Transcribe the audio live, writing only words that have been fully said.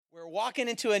walking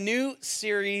into a new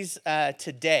series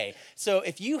today. So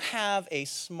if you have a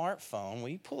smartphone, will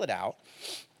you pull it out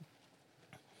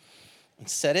and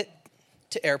set it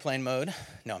to airplane mode?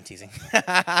 No, I'm teasing.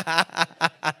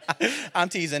 I'm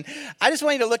teasing. I just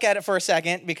want you to look at it for a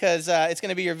second because it's going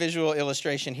to be your visual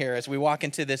illustration here as we walk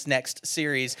into this next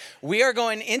series. We are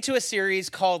going into a series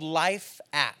called Life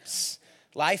Apps.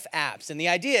 Life apps. And the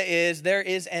idea is there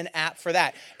is an app for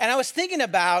that. And I was thinking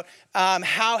about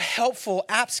how helpful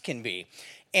apps can be.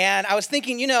 And I was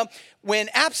thinking, when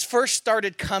apps first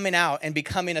started coming out and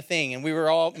becoming a thing, and we were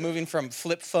all moving from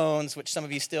flip phones, which some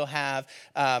of you still have,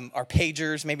 our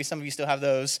pagers, maybe some of you still have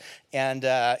those. And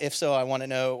if so, I want to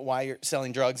know why you're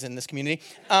selling drugs in this community.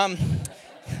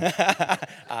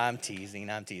 I'm teasing.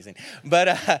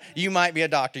 But you might be a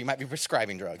doctor. You might be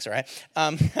prescribing drugs, right?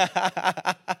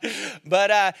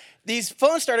 But these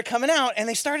phones started coming out, and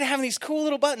they started having these cool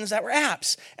little buttons that were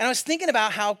apps. And I was thinking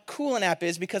about how cool an app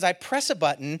is because I press a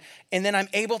button, and then I'm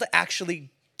able to actually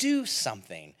do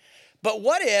something. But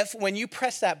what if when you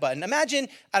press that button, imagine,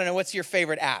 I don't know, what's your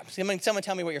favorite app? Someone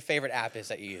tell me what your favorite app is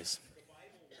that you use.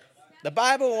 The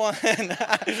Bible one.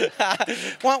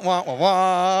 Wah, wah, wah,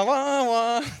 wah,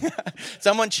 wah, wah.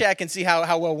 Someone check and see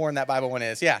how well worn that Bible one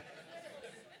is. Yeah. I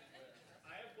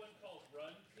have one called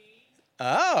Run Pee.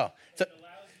 Oh. So, it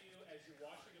allows you, as you're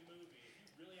watching a movie,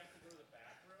 if you really have to go to the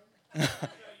bathroom, it'll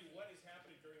tell you what is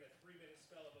happening during a 3-minute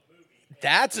spell of a movie.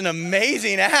 That's an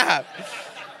amazing app.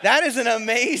 That is an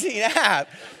amazing app.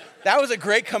 That was a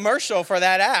great commercial for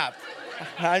that app.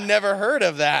 I've never heard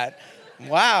of that.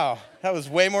 Wow. That was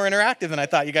way more interactive than I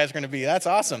thought you guys were going to be. That's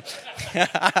awesome.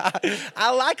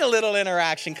 I like a little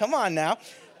interaction. Come on now.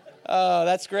 Oh,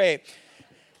 that's great.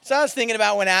 So I was thinking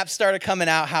about when apps started coming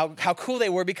out, how cool they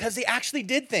were because they actually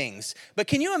did things. But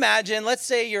can you imagine, let's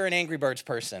say you're an Angry Birds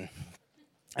person.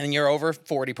 And you're over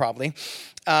 40 probably,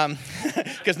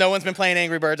 because no one's been playing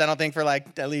Angry Birds, I don't think, for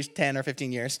like at least 10 or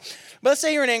 15 years. But let's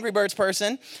say you're an Angry Birds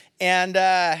person, and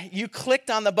you clicked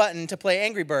on the button to play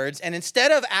Angry Birds, and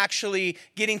instead of actually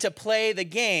getting to play the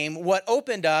game, what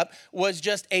opened up was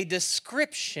just a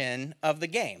description of the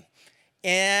game.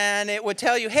 And it would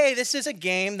tell you, hey, this is a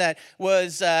game that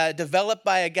was developed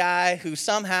by a guy who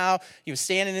somehow, he was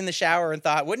standing in the shower and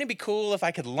thought, wouldn't it be cool if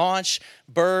I could launch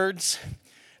birds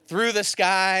through the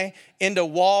sky into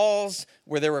walls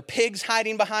where there were pigs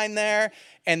hiding behind there,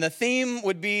 and the theme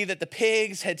would be that the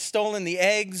pigs had stolen the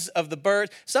eggs of the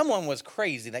birds. Someone was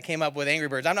crazy that came up with Angry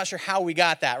Birds. I'm not sure how we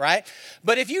got that, right?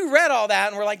 But if you read all that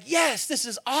and were like, yes, this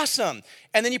is awesome,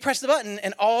 and then you press the button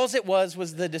and all it was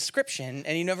the description,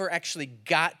 and you never actually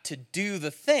got to do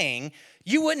the thing,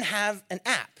 you wouldn't have an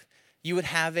app. You would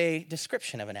have a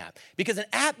description of an app. Because an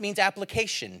app means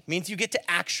application, means you get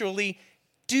to actually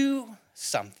do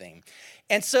something.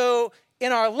 And so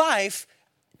in our life,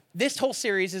 this whole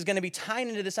series is going to be tying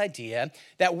into this idea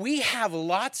that we have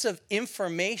lots of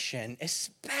information,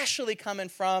 especially coming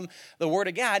from the Word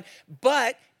of God,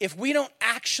 but if we don't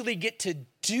actually get to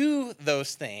do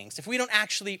those things, if we don't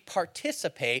actually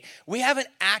participate, we haven't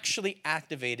actually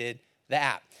activated the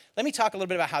app. Let me talk a little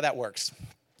bit about how that works,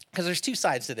 because there's two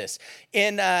sides to this.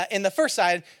 In the first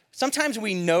side, sometimes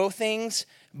we know things,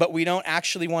 but we don't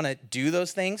actually want to do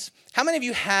those things. How many of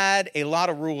you had a lot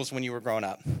of rules when you were growing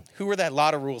up? Who were that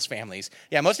lot of rules families?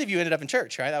 Yeah, most of you ended up in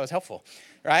church, right? That was helpful,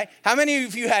 right? How many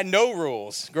of you had no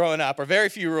rules growing up or very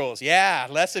few rules? Yeah,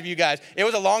 less of you guys. It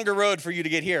was a longer road for you to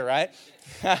get here, right?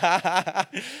 I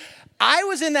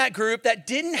was in that group that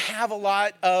didn't have a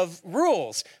lot of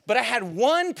rules, but I had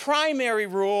one primary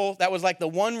rule that was like the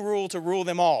one rule to rule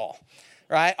them all.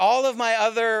 Right? All of my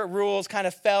other rules kind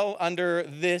of fell under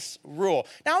this rule.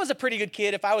 Now, I was a pretty good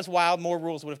kid. If I was wild, more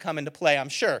rules would have come into play, I'm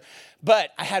sure. But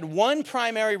I had one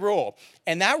primary rule,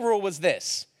 and that rule was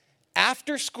this.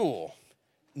 After school,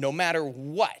 no matter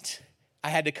what,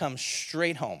 I had to come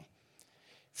straight home.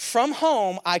 From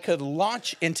home, I could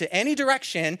launch into any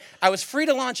direction. I was free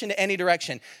to launch into any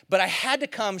direction, but I had to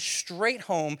come straight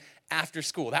home after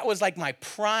school. That was like my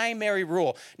primary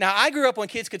rule. Now, I grew up when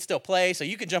kids could still play, so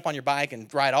you could jump on your bike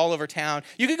and ride all over town.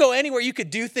 You could go anywhere. You could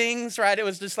do things, right? It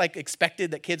was just like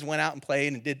expected that kids went out and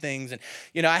played and did things. And,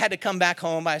 I had to come back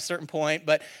home by a certain point.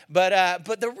 But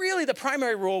the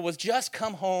primary rule was just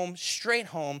come home, straight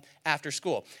home after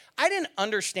school. I didn't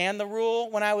understand the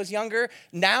rule when I was younger.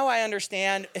 Now I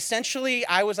understand. Essentially,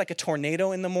 I was like a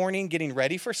tornado in the morning getting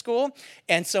ready for school.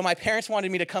 And so my parents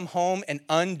wanted me to come home and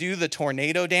undo the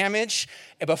tornado damage damage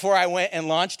before I went and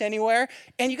launched anywhere.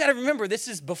 And you got to remember, this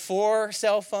is before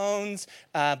cell phones,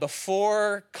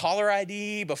 before caller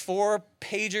ID, before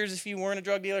pagers if you weren't a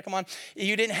drug dealer, come on.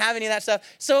 You didn't have any of that stuff.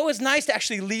 So it was nice to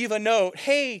actually leave a note.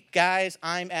 Hey, guys,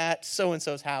 I'm at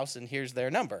so-and-so's house, and here's their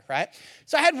number, right?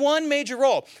 So I had one major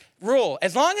rule.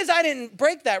 As long as I didn't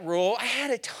break that rule, I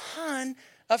had a ton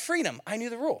of freedom. I knew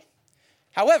the rule.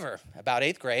 However, about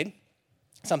 8th grade,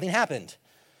 something happened.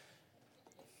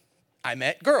 I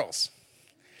met girls.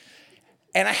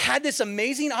 And I had this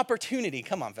amazing opportunity,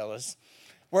 come on, fellas,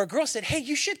 where a girl said, hey,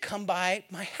 you should come by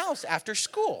my house after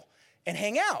school and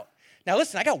hang out. Now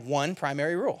listen, I got one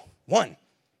primary rule. One.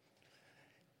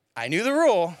 I knew the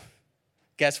rule.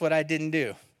 Guess what I didn't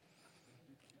do?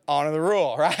 Honor the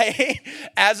rule, right?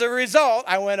 As a result,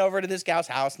 I went over to this gal's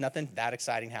house. Nothing that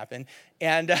exciting happened.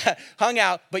 And hung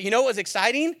out. But you know what was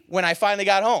exciting? When I finally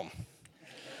got home.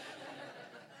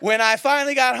 When I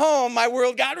finally got home, my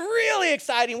world got really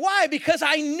exciting. Why? Because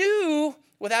I knew,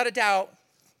 without a doubt,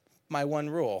 my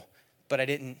one rule, but I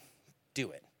didn't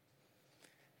do it.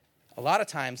 A lot of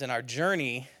times in our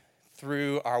journey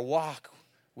through our walk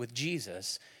with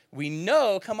Jesus, we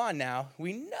know, come on now,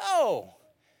 we know.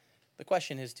 The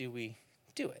question is, do we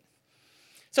do it?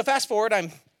 So fast forward,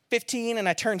 I'm 15 and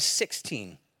I turned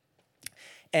 16.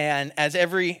 And as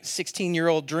every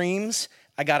 16-year-old dreams,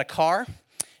 I got a car.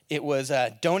 It was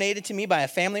donated to me by a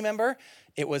family member.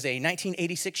 It was a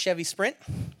 1986 Chevy Sprint.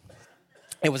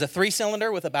 It was a 3-cylinder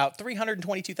with about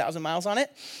 322,000 miles on it.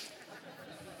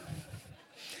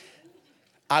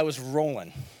 I was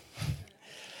rolling.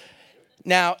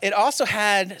 Now, it also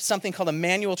had something called a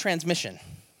manual transmission.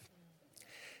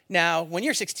 Now, when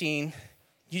you're 16,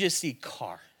 you just see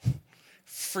car,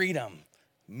 freedom,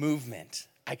 movement.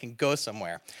 I can go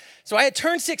somewhere. So I had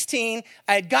turned 16.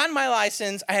 I had gotten my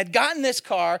license. I had gotten this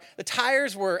car. The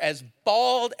tires were as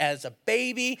bald as a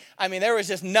baby. I mean, there was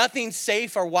just nothing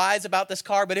safe or wise about this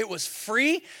car, but it was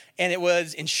free and it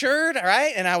was insured, all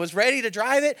right? And I was ready to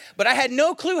drive it, but I had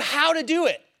no clue how to do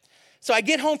it. So I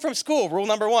get home from school, rule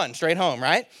number 1, straight home,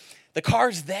 right? The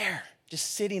car's there,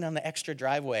 just sitting on the extra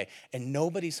driveway, and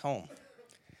nobody's home.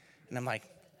 And I'm like,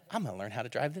 I'm going to learn how to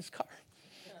drive this car.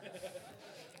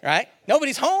 Right?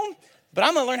 Nobody's home, but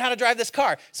I'm going to learn how to drive this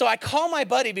car. So I call my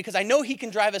buddy because I know he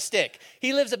can drive a stick.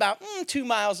 He lives about 2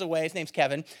 miles away. His name's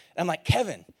Kevin. And I'm like,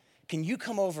 Kevin, can you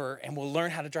come over and we'll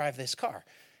learn how to drive this car?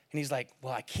 And he's like,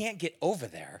 well, I can't get over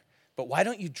there, but why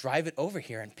don't you drive it over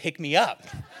here and pick me up?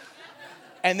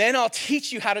 And then I'll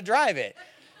teach you how to drive it.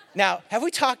 Now, have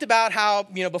we talked about how,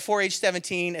 before age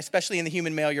 17, especially in the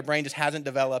human male, your brain just hasn't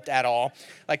developed at all?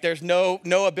 Like there's no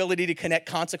ability to connect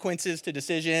consequences to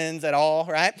decisions at all,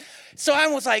 right? So I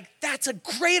was like, that's a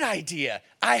great idea.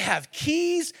 I have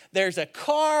keys. There's a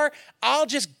car. I'll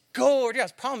just go over there.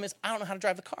 The problem is I don't know how to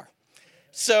drive the car.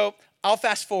 So I'll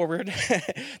fast forward.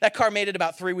 That car made it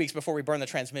about 3 weeks before we burned the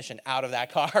transmission out of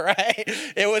that car, right?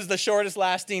 It was the shortest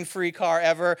lasting free car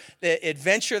ever. The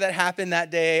adventure that happened that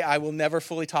day, I will never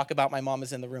fully talk about. My mom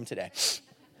is in the room today.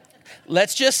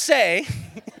 Let's just say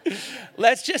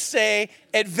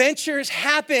adventures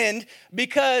happened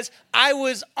because I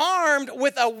was armed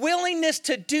with a willingness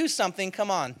to do something,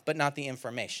 come on, but not the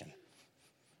information.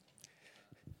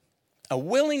 A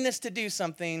willingness to do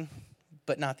something,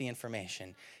 but not the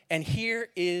information. And here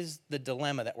is the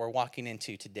dilemma that we're walking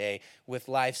into today with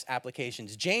life's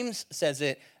applications. James says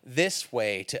it this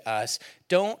way to us: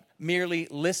 don't merely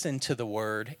listen to the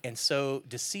word and so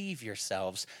deceive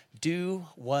yourselves. Do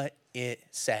what it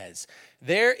says.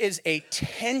 There is a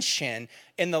tension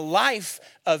in the life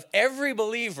of every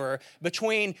believer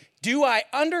between, do I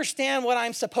understand what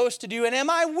I'm supposed to do, and am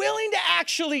I willing to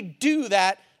actually do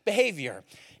that behavior?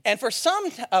 And for some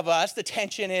of us, the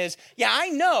tension is, yeah, I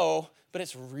know, but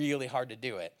it's really hard to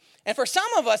do it. And for some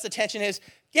of us, the tension is,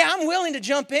 yeah, I'm willing to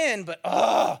jump in, but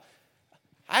I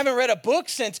haven't read a book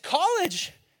since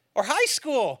college or high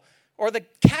school or The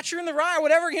Catcher in the Rye or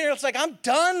whatever. It's like, I'm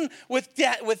done with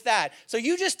that. So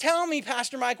you just tell me,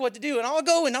 Pastor Mike, what to do, and I'll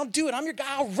go and I'll do it. I'm your guy,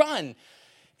 I'll run.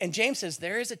 And James says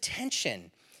there is a tension.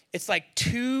 It's like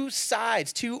 2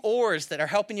 sides, 2 oars that are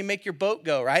helping you make your boat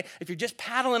go, right? If you're just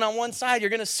paddling on one side, you're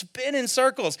going to spin in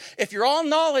circles. If you're all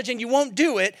knowledge and you won't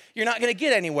do it, you're not going to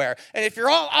get anywhere. And if you're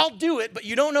all, I'll do it, but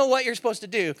you don't know what you're supposed to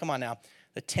do, come on now,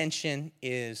 the tension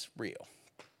is real.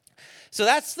 So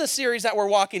that's the series that we're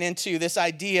walking into, this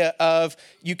idea of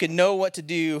you can know what to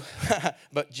do,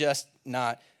 but just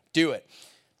not do it.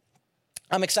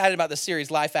 I'm excited about this series,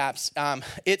 Life Apps.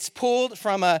 It's pulled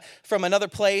from another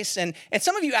place, and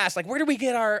some of you ask, like, where do we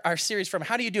get our series from?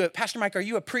 How do you do it? Pastor Mike, are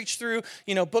you a preach through,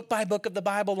 book by book of the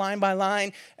Bible, line by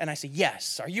line? And I say,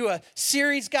 yes. Are you a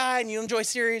series guy and you enjoy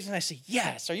series? And I say,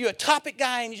 yes. Are you a topic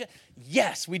guy? And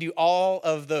yes, we do all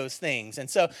of those things. And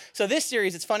so this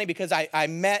series, it's funny because I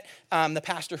met the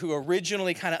pastor who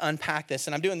originally kind of unpacked this,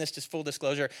 and I'm doing this just full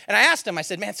disclosure. And I asked him, I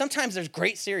said, man, sometimes there's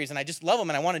great series, and I just love them,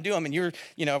 and I want to do them, and you're,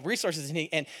 resources,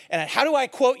 and how do I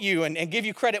quote you and give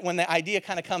you credit when the idea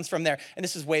kind of comes from there? And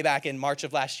this is way back in March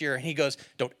of last year, and he goes,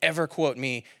 don't ever quote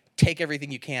me. Take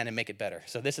everything you can and make it better.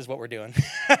 So this is what we're doing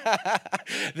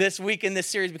this week in this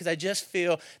series, because I just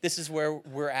feel this is where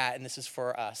we're at and this is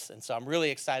for us. And so I'm really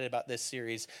excited about this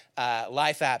series,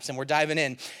 Life Apps, and we're diving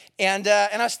in. And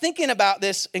I was thinking about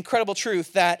this incredible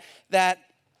truth that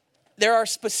there are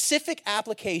specific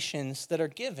applications that are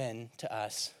given to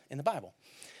us in the Bible.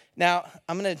 Now,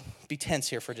 I'm going to be tense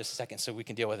here for just a second so we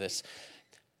can deal with this.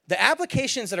 The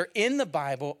applications that are in the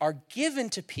Bible are given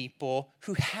to people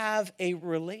who have a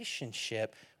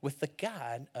relationship with the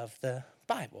God of the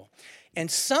Bible. And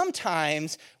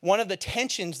sometimes one of the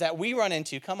tensions that we run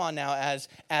into, come on now,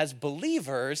 as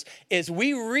believers, is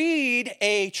we read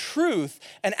a truth,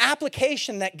 an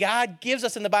application that God gives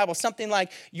us in the Bible, something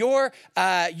like,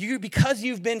 because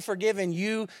you've been forgiven,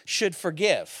 you should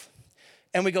forgive.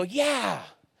 And we go, yeah.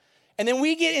 And then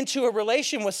we get into a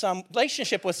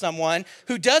relationship with someone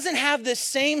who doesn't have this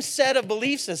same set of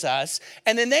beliefs as us,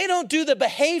 and then they don't do the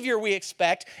behavior we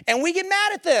expect, and we get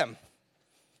mad at them,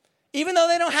 even though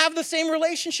they don't have the same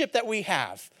relationship that we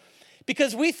have.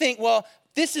 Because we think, well,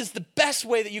 this is the best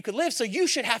way that you could live, so you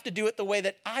should have to do it the way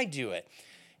that I do it.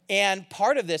 And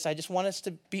part of this, I just want us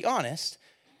to be honest,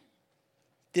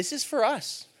 this is for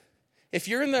us. If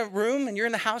you're in the room and you're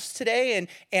in the house today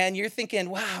and you're thinking,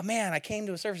 wow, man, I came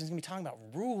to a service and it's going to be talking about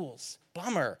rules.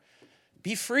 Bummer.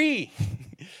 Be free,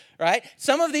 right?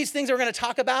 Some of these things that we're going to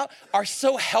talk about are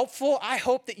so helpful. I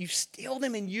hope that you steal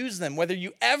them and use them, whether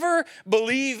you ever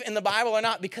believe in the Bible or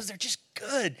not, because they're just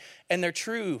good and they're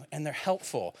true and they're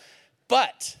helpful.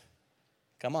 But,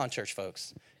 come on, church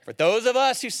folks. For those of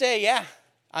us who say, yeah,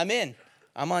 I'm in.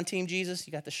 I'm on Team Jesus.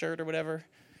 You got the shirt or whatever.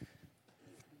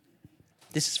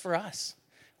 This is for us.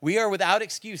 We are without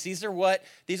excuse. These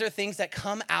are things that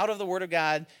come out of the Word of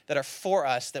God that are for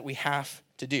us that we have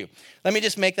to do. Let me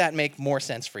just make that make more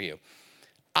sense for you.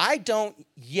 I don't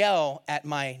yell at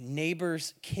my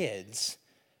neighbor's kids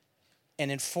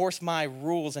and enforce my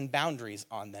rules and boundaries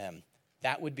on them.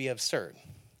 That would be absurd.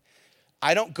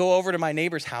 I don't go over to my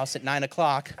neighbor's house at 9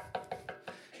 o'clock.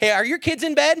 Hey, are your kids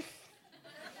in bed?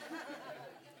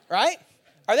 Right?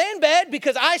 Are they in bed?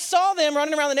 Because I saw them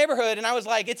running around the neighborhood and I was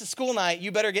like, it's a school night.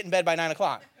 You better get in bed by 9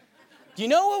 o'clock. Do you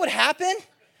know what would happen?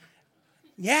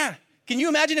 Yeah. Can you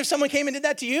imagine if someone came and did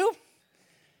that to you?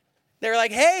 They were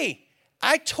like, hey,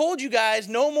 I told you guys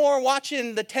no more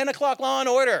watching the 10 o'clock Law and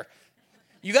Order.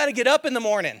 You got to get up in the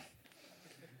morning.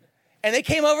 And they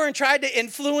came over and tried to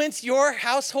influence your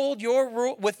household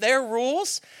with their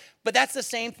rules. But that's the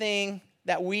same thing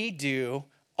that we do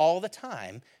all the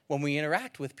time when we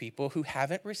interact with people who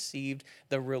haven't received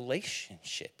the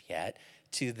relationship yet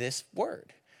to this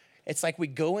word. It's like we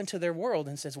go into their world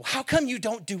and says, well, how come you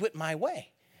don't do it my way?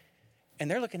 And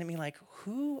they're looking at me like,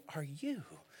 who are you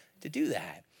to do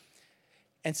that?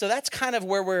 And so that's kind of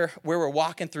where we're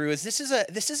walking through. Is this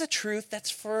is a truth that's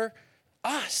for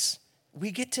us.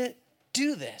 We get to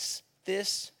do this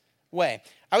way.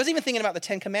 I was even thinking about the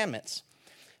 10 Commandments.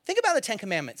 Think about the 10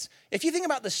 Commandments. If you think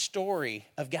about the story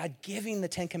of God giving the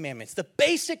 10 Commandments, the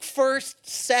basic first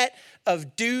set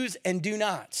of do's and do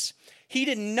nots, he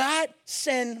did not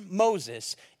send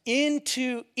Moses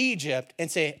into Egypt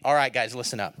and say, all right, guys,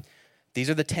 listen up.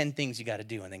 These are the 10 things you got to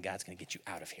do, and then God's going to get you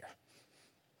out of here.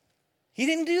 He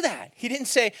didn't do that. He didn't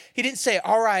say,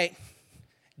 all right,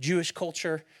 Jewish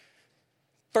culture,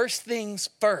 first things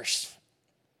first.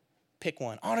 Pick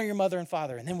one. Honor your mother and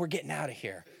father, and then we're getting out of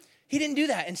here. He didn't do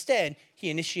that. Instead, he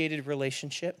initiated a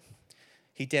relationship.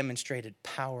 He demonstrated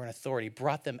power and authority,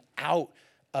 brought them out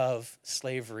of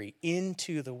slavery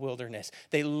into the wilderness.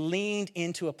 They leaned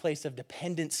into a place of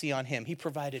dependency on him. He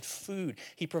provided food.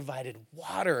 He provided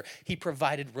water. He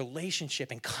provided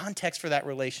relationship and context for that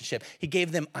relationship. He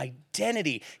gave them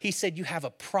identity. He said, you have a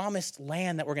promised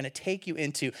land that we're going to take you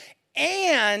into.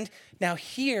 And now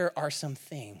here are some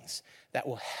things that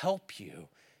will help you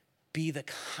be the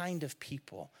kind of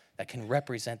people that can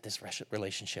represent this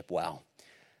relationship well.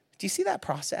 Do you see that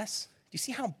process? Do you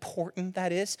see how important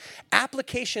that is?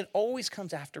 Application always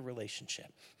comes after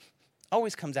relationship.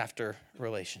 Always comes after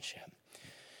relationship.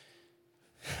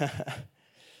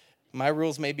 My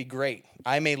rules may be great.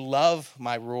 I may love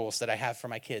my rules that I have for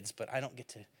my kids, but I don't get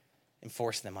to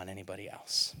enforce them on anybody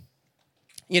else.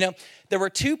 You know, there were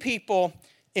two people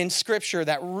in Scripture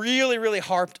that really, really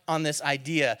harped on this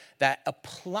idea that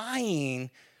applying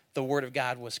the Word of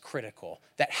God was critical,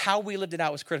 that how we lived it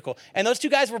out was critical. And those two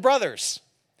guys were brothers.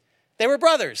 They were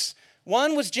brothers.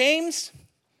 One was James,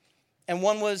 and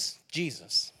one was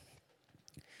Jesus.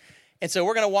 And so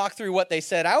we're going to walk through what they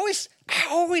said. I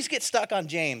always get stuck on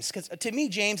James, because to me,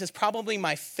 James is probably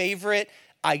my favorite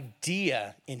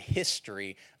idea in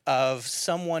history of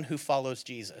someone who follows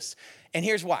Jesus. And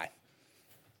here's why.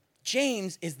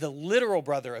 James is the literal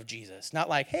brother of Jesus. Not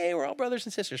like, hey, we're all brothers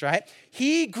and sisters, right?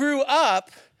 He grew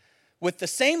up with the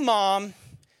same mom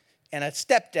and a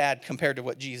stepdad compared to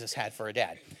what Jesus had for a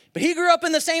dad. But he grew up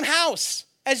in the same house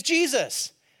as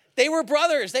Jesus. They were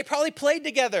brothers. They probably played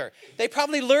together. They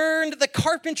probably learned the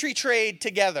carpentry trade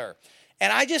together.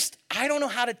 And I don't know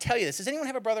how to tell you this. Does anyone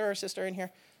have a brother or a sister in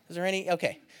here? Is there any?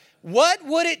 Okay. What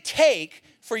would it take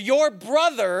for your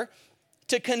brother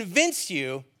to convince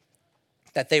you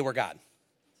that they were God?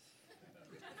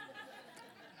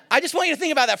 I just want you to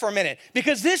think about that for a minute,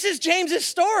 because this is James's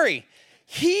story.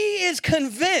 He is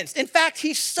convinced. In fact,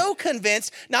 he's so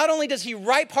convinced, not only does he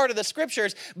write part of the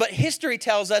scriptures, but history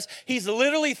tells us he's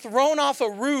literally thrown off a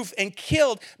roof and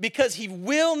killed because he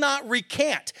will not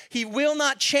recant. He will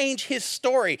not change his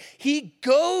story. He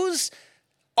goes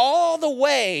all the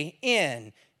way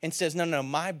in and says, no,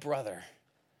 my brother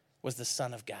was the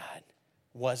Son of God,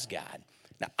 was God.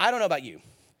 Now, I don't know about you.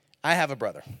 I have a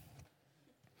brother.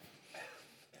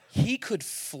 He could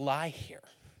fly here,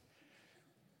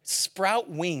 sprout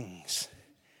wings,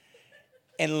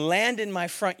 and land in my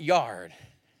front yard,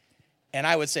 and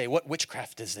I would say, what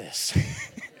witchcraft is this?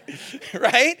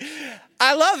 Right?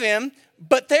 I love him,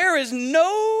 but there is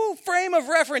no frame of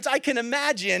reference I can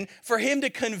imagine for him to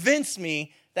convince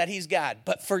me that he's God.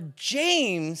 But for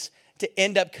James to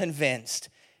end up convinced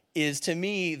is, to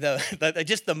me,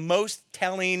 just the most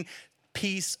telling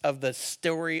piece of the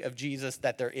story of Jesus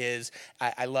that there is.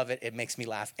 I love it. It makes me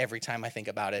laugh every time I think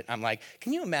about it. I'm like,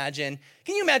 can you imagine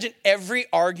every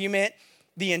argument,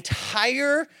 the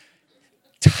entire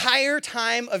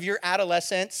time of your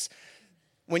adolescence,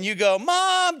 when you go,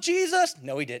 Mom, Jesus,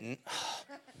 no, he didn't.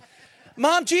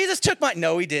 Mom, Jesus took my,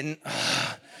 no, he didn't.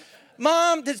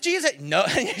 Mom, does Jesus, no,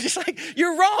 and you're just like,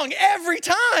 you're wrong every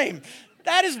time.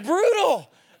 That is brutal.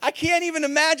 I can't even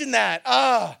imagine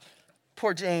that.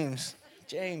 Poor James.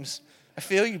 James, I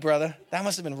feel you, brother. That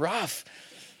must have been rough.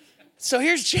 So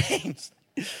here's James.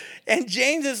 And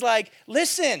James is like,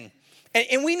 listen.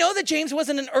 And we know that James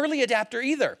wasn't an early adapter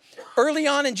either. Early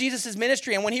on in Jesus'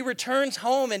 ministry, and when he returns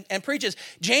home and preaches,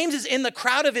 James is in the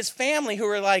crowd of his family who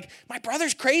are like, my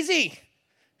brother's crazy.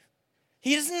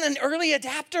 He isn't an early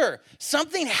adapter.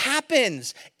 Something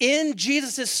happens in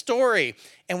Jesus' story.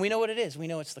 And we know what it is. We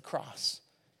know it's the cross,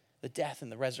 the death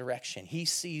and the resurrection. He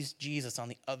sees Jesus on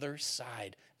the other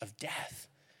side of death,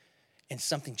 and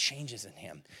something changes in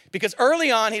him. Because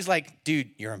early on, he's like, dude,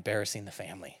 you're embarrassing the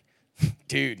family.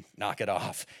 Dude, knock it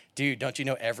off. Dude, don't you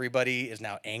know everybody is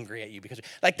now angry at you? Because,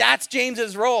 like, that's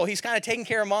James's role. He's kind of taking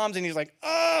care of moms, and he's like,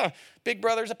 big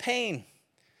brother's a pain.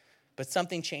 But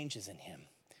something changes in him.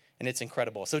 And it's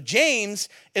incredible. So James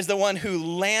is the one who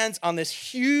lands on this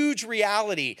huge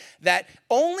reality that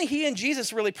only he and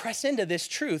Jesus really press into this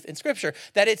truth in Scripture,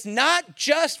 that it's not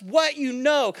just what you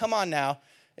know, come on now,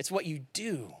 it's what you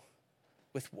do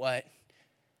with what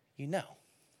you know.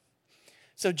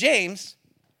 So James,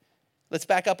 let's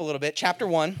back up a little bit. Chapter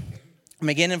 1, I'm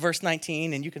again in verse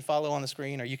 19, and you can follow on the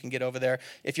screen or you can get over there.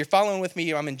 If you're following with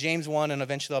me, I'm in James 1, and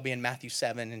eventually I'll be in Matthew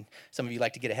 7, and some of you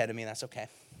like to get ahead of me, and that's okay.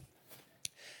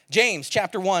 James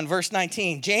chapter 1, verse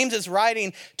 19. James is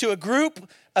writing to a group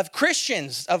of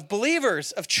Christians, of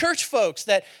believers, of church folks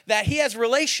that he has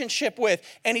relationship with,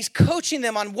 and he's coaching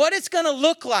them on what it's going to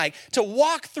look like to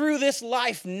walk through this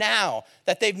life now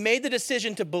that they've made the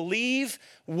decision to believe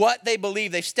what they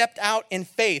believe. They've stepped out in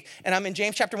faith. And I'm in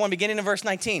James chapter 1, beginning in verse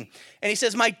 19. And he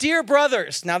says, my dear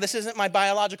brothers, now this isn't my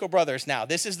biological brothers now.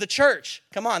 This is the church.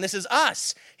 Come on, this is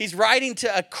us. He's writing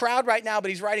to a crowd right now, but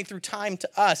he's writing through time to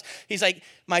us. He's like,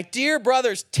 my dear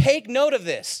brothers, take note of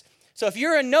this. So if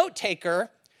you're a note taker,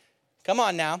 come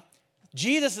on now.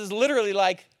 Jesus is literally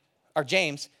like, or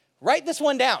James, write this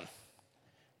one down.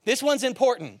 This one's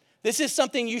important. This is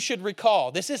something you should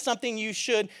recall. This is something you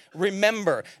should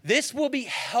remember. This will be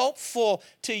helpful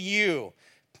to you.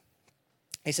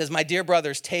 He says, my dear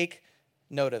brothers, take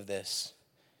note of this.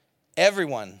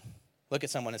 Everyone, look at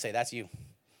someone and say, that's you.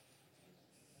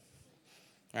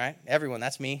 All right? Everyone,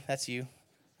 that's me, that's you.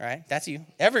 All right? That's you.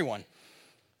 Everyone.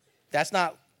 That's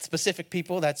not specific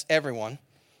people, that's everyone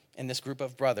in this group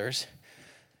of brothers,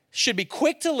 should be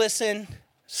quick to listen,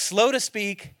 slow to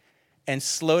speak, and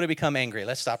slow to become angry.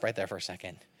 Let's stop right there for a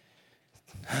second.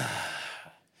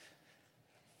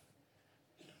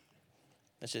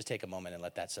 Let's just take a moment and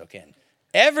let that soak in.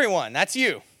 Everyone, that's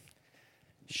you,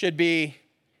 should be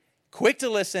quick to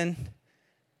listen,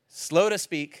 slow to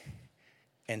speak,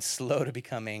 and slow to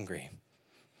become angry.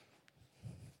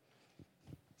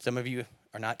 Some of you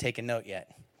are not taking note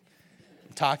yet.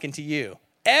 I'm talking to you.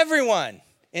 Everyone,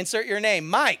 insert your name,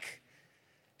 Mike,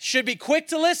 should be quick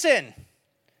to listen,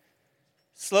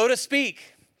 slow to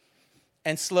speak,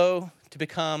 and slow to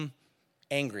become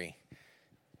angry.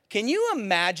 Can you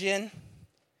imagine?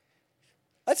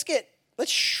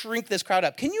 Let's shrink this crowd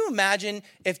up. Can you imagine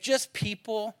if just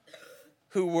people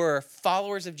who were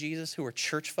followers of Jesus, who were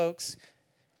church folks,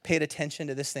 paid attention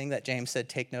to this thing that James said,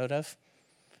 take note of?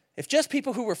 If just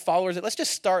people who were followers, let's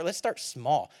start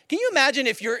small. Can you imagine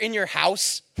if you're in your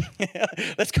house?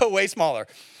 Let's go way smaller.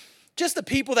 Just the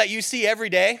people that you see every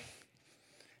day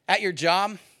at your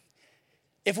job.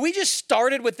 If we just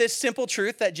started with this simple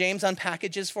truth that James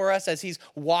unpackages for us as he's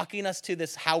walking us to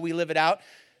this how we live it out,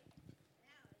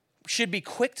 should be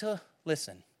quick to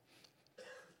listen.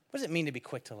 What does it mean to be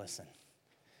quick to listen?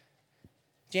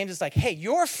 James is like, hey,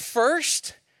 your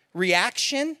first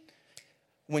reaction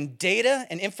when data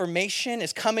and information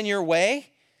is coming your way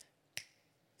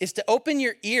is to open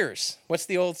your ears. What's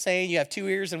the old saying? You have 2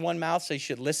 ears and 1 mouth, so you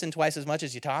should listen twice as much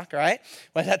as you talk, right?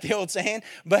 Was that the old saying?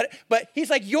 But he's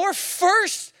like, your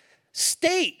first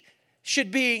state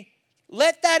should be,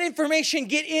 let that information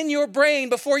get in your brain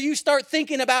before you start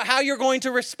thinking about how you're going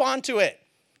to respond to it.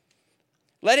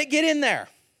 Let it get in there.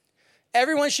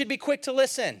 Everyone should be quick to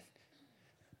listen.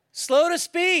 Slow to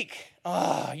speak.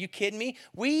 Oh, are you kidding me?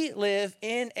 We live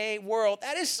in a world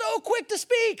that is so quick to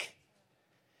speak.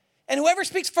 And whoever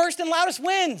speaks first and loudest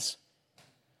wins.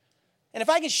 And if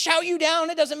I can shout you down,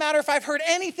 it doesn't matter if I've heard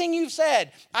anything you've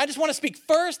said. I just want to speak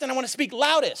first and I want to speak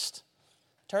loudest.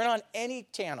 Turn on any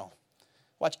channel.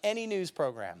 Watch any news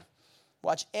program.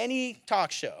 Watch any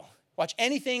talk show. Watch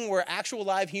anything where actual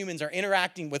live humans are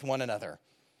interacting with one another.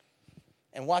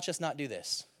 And watch us not do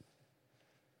this.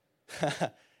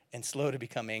 And slow to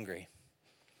become angry.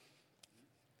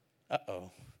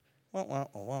 Uh-oh. Wah, wah,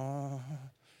 wah.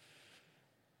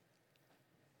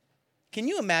 Can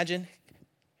you imagine?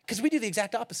 Because we do the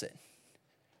exact opposite.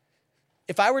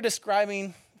 If I were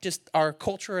describing just our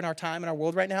culture and our time and our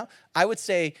world right now, I would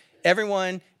say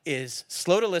everyone is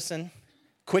slow to listen,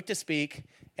 quick to speak,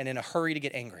 and in a hurry to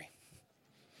get angry.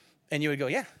 And you would go,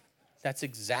 yeah, that's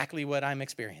exactly what I'm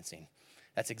experiencing.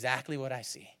 That's exactly what I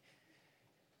see.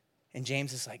 And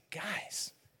James is like,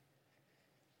 guys,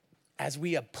 as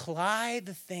we apply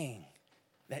the thing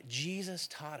that Jesus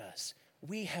taught us,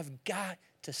 we have got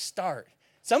to start.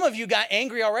 Some of you got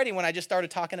angry already when I just started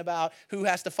talking about who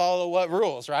has to follow what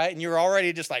rules, right? And you're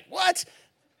already just like, what?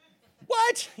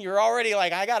 What? You're already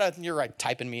like, you're like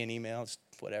typing me an email, just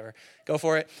whatever. Go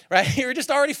for it, right? You're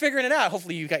just already figuring it out.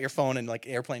 Hopefully you got your phone in like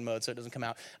airplane mode so it doesn't come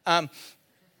out.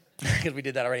 Because we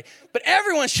did that already. But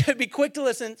everyone should be quick to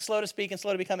listen, slow to speak, and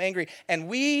slow to become angry. And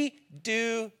we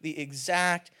do the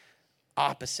exact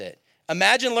opposite.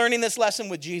 Imagine learning this lesson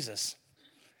with Jesus.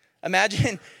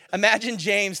 Imagine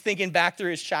James thinking back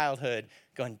through his childhood,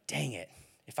 going, dang it,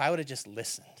 if I would have just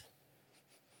listened.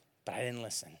 But I didn't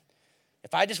listen.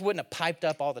 If I just wouldn't have piped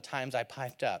up all the times I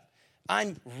piped up.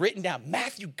 I'm written down.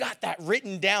 Matthew got that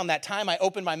written down that time I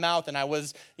opened my mouth and I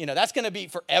was, that's going to be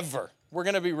forever. We're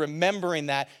going to be remembering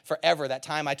that forever, that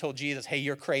time I told Jesus, hey,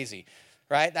 you're crazy,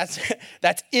 right?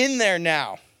 That's in there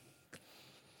now.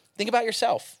 Think about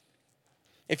yourself.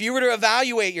 If you were to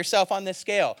evaluate yourself on this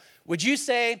scale, would you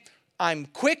say I'm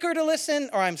quicker to listen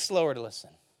or I'm slower to listen?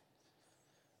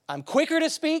 I'm quicker to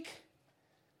speak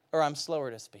or I'm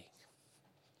slower to speak?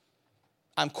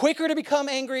 I'm quicker to become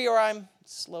angry or I'm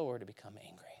slower to become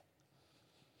angry?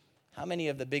 How many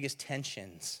of the biggest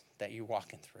tensions that you're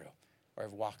walking through or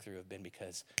have walked through have been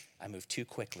because I moved too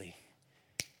quickly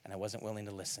and I wasn't willing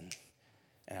to listen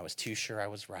and I was too sure I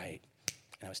was right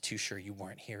and I was too sure you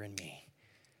weren't hearing me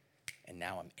and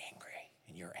now I'm angry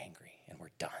and you're angry and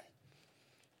we're done.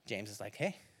 James is like,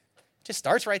 hey, just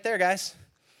starts right there, guys.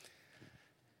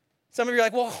 Some of you are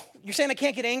like, well, you're saying I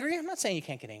can't get angry? I'm not saying you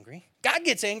can't get angry. God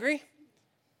gets angry.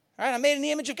 All right, I'm made in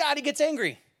the image of God. He gets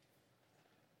angry.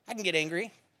 I can get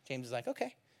angry. James is like,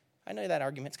 okay, I know that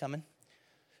argument's coming.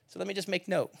 So let me just make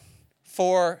note.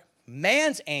 For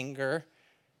man's anger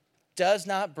does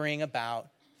not bring about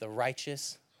the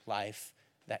righteous life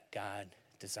that God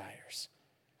desires.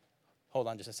 Hold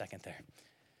on just a second there.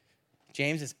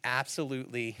 James is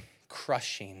absolutely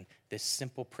crushing this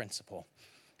simple principle.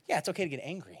 Yeah, it's okay to get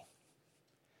angry,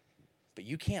 but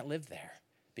you can't live there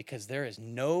because there is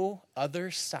no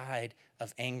other side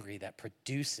of angry that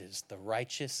produces the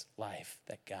righteous life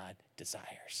that God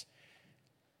desires.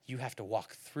 You have to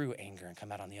walk through anger and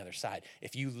come out on the other side.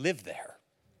 If you live there,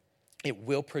 it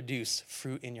will produce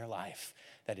fruit in your life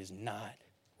that is not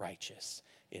righteous,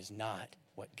 is not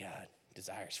what God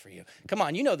desires for you. Come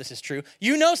on, you know this is true.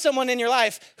 You know someone in your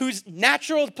life whose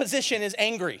natural position is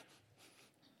angry.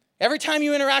 Every time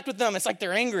you interact with them, it's like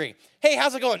they're angry. Hey,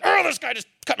 how's it going? Oh, this guy just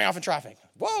cut me off in traffic.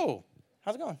 Whoa,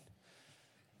 how's it going?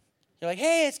 You're like,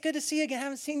 hey, it's good to see you again. I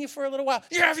haven't seen you for a little while.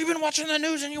 Yeah, have you been watching the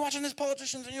news and you're watching these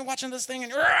politicians and you're watching this thing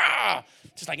and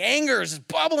just like anger is just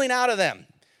bubbling out of them.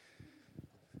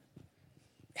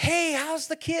 Hey, how's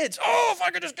the kids? Oh, if I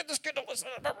could just get this kid to listen.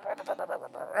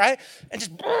 Right? And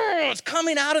just, it's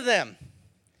coming out of them.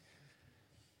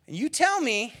 And you tell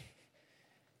me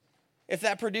if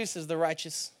that produces the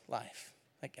righteous life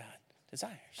that God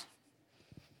desires.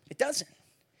 It doesn't.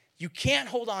 You can't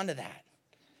hold on to that.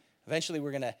 Eventually,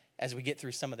 we're going to, as we get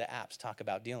through some of the apps, talk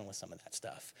about dealing with some of that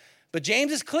stuff. But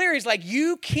James is clear. He's like,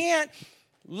 you can't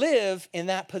live in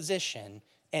that position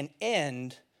and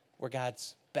end where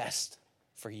God's best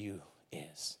for you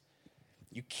is.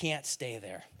 You can't stay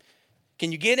there.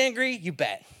 Can you get angry? You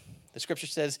bet. The scripture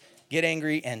says, get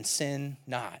angry and sin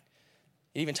not.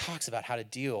 It even talks about how to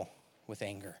deal with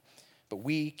anger. But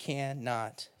we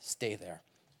cannot stay there.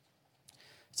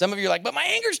 Some of you are like, but my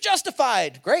anger's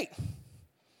justified. Great.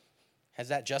 Has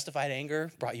that justified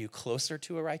anger brought you closer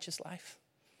to a righteous life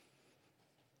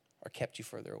or kept you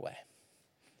further away?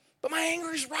 But my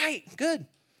anger is right. Good.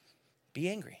 Be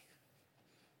angry.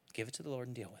 Give it to the Lord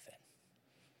and deal with it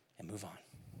and move on.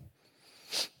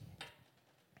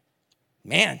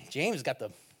 Man, James got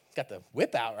the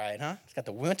whip out right, huh?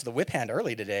 We went to the whip hand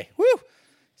early today. Woo!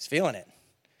 He's feeling it.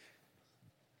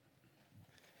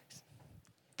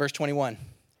 Verse 21.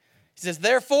 He says,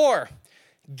 therefore,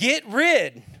 get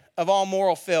rid of all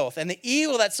moral filth and the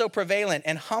evil that's so prevalent,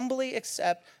 and humbly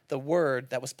accept the word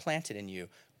that was planted in you,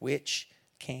 which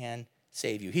can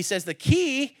save you. He says the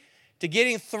key to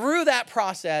getting through that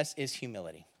process is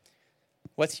humility.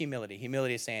 What's humility?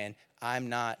 Humility is saying, I'm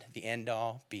not the end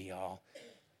all, be all.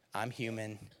 I'm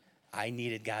human. I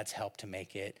needed God's help to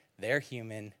make it. They're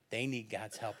human. They need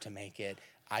God's help to make it.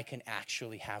 I can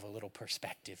actually have a little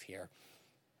perspective here.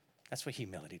 That's what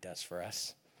humility does for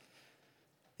us.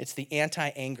 It's the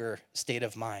anti-anger state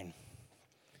of mind.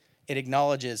 It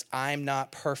acknowledges I'm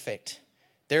not perfect.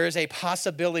 There is a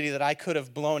possibility that I could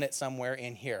have blown it somewhere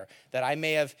in here, that I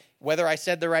may have, whether I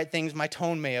said the right things, my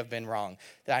tone may have been wrong.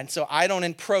 And so I don't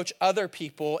approach other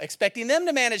people expecting them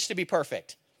to manage to be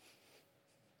perfect.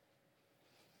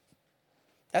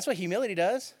 That's what humility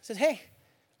does. It says, hey,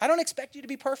 I don't expect you to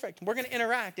be perfect. We're going to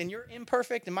interact, and you're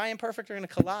imperfect, and my imperfect are going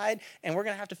to collide, and we're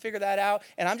going to have to figure that out.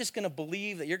 And I'm just going to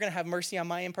believe that you're going to have mercy on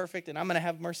my imperfect, and I'm going to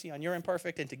have mercy on your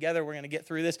imperfect, and together we're going to get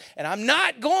through this. And I'm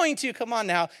not going to, come on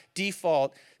now,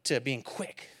 default to being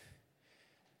quick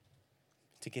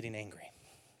to getting angry.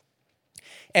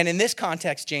 And in this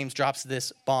context, James drops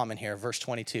this bomb in here, verse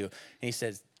 22. And he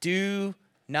says, do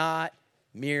not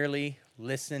merely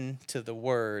listen to the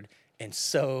word and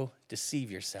so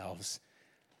deceive yourselves.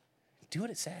 Do what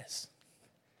it says.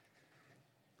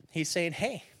 He's saying,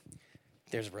 hey,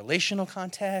 there's relational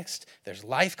context, there's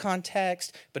life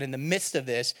context, but in the midst of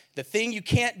this, the thing you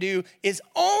can't do is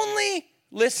only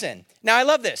listen. Now, I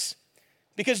love this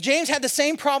because James had the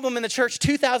same problem in the church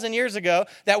 2,000 years ago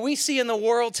that we see in the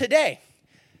world today.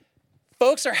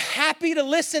 Folks are happy to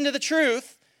listen to the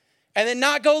truth and then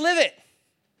not go live it.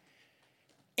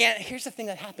 And here's the thing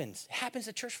that happens. It happens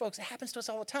to church folks. It happens to us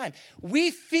all the time. We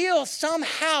feel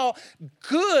somehow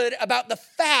good about the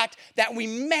fact that we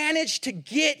managed to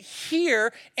get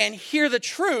here and hear the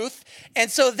truth. And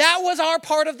so that was our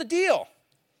part of the deal.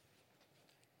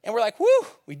 And we're like, whoo,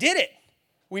 we did it.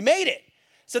 We made it.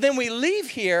 So then we leave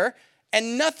here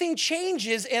and nothing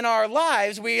changes in our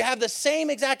lives. We have the same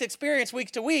exact experience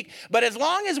week to week. But as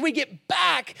long as we get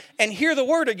back and hear the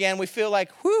word again, we feel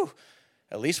like, whoo,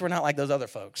 at least we're not like those other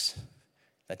folks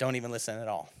that don't even listen at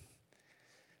all.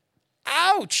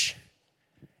 Ouch.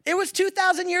 It was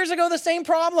 2,000 years ago, the same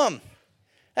problem.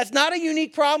 That's not a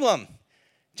unique problem.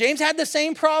 James had the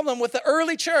same problem with the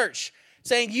early church,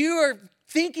 saying you are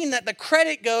thinking that the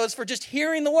credit goes for just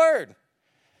hearing the word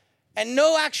and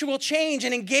no actual change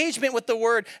and engagement with the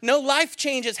word. No life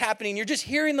change is happening. You're just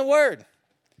hearing the word.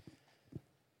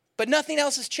 But nothing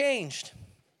else has changed.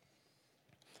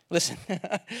 Listen,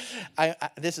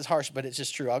 this is harsh, but it's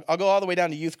just true. I'll go all the way down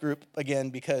to youth group again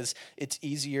because it's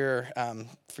easier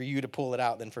for you to pull it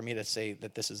out than for me to say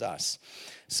that this is us.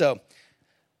 So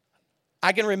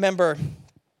I can remember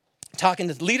talking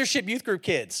to leadership youth group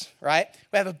kids, right?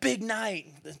 We have a big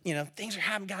night, things are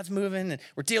happening, God's moving, and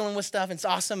we're dealing with stuff, and it's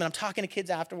awesome, and I'm talking to kids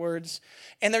afterwards,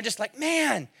 and they're just like,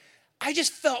 man, I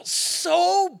just felt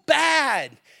so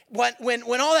bad.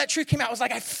 When all that truth came out, I was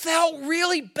like, I felt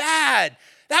really bad.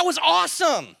 That was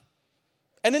awesome.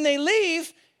 And then they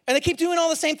leave, and they keep doing all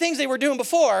the same things they were doing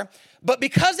before, but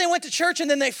because they went to church and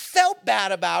then they felt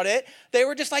bad about it, they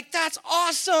were just like, that's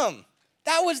awesome.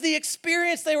 That was the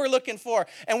experience they were looking for.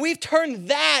 And we've turned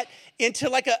that into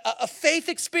like a faith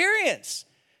experience,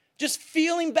 just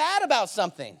feeling bad about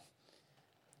something.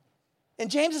 And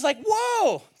James is like,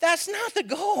 whoa, that's not the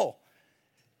goal.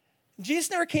 Jesus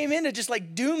never came in to just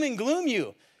like doom and gloom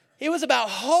you. It was about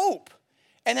hope.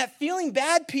 And that feeling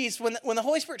bad piece, when the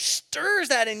Holy Spirit stirs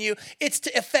that in you, it's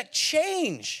to effect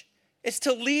change. It's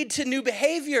to lead to new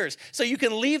behaviors. So you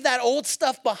can leave that old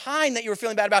stuff behind that you were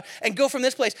feeling bad about and go from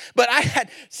this place. But I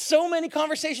had so many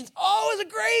conversations. Oh, it was a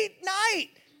great night.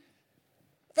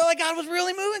 I felt like God was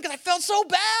really moving because I felt so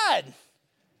bad.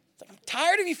 It's like, I'm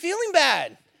tired of you feeling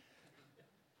bad.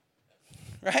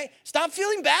 Right? Stop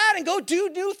feeling bad and go do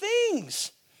new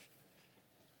things.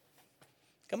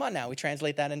 Come on now, we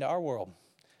translate that into our world.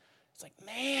 It's like,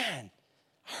 man,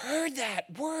 I heard that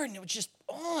word and it was just,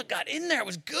 it got in there. It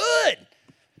was good.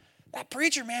 That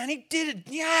preacher, man, he did it.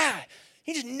 Yeah,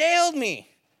 he just nailed me.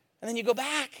 And then you go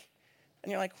back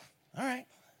and you're like, all right,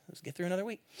 let's get through another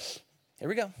week. Here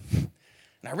we go. And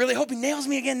I really hope he nails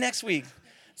me again next week.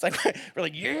 It's like, we're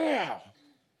like, yeah,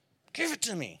 give it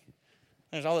to me.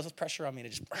 And there's all this pressure on me to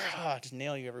just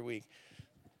nail you every week.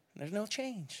 And there's no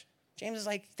change. James is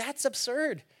like, that's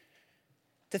absurd.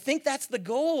 To think that's the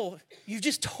goal, you've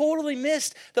just totally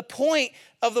missed the point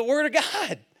of the Word of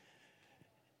God.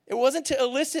 It wasn't to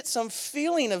elicit some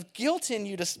feeling of guilt in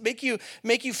you, to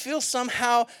make you feel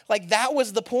somehow like that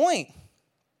was the point.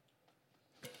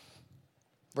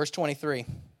 Verse 23,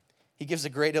 he gives a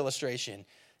great illustration.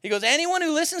 He goes, anyone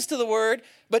who listens to the word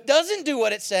but doesn't do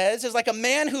what it says is like a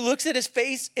man who looks at his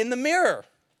face in the mirror.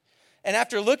 And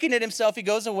after looking at himself, he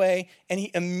goes away and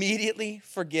he immediately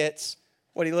forgets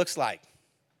what he looks like.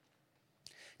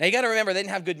 Now, you got to remember, they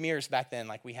didn't have good mirrors back then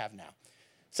like we have now.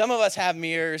 Some of us have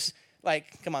mirrors,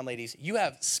 like, come on, ladies, you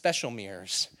have special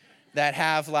mirrors that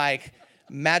have, like,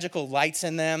 magical lights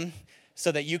in them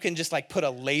so that you can just, like, put a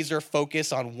laser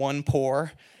focus on one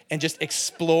pore and just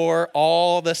explore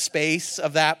all the space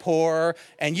of that pore.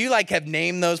 And you, like, have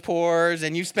named those pores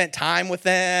and you spent time with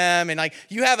them. And, like,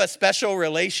 you have a special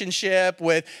relationship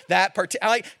with that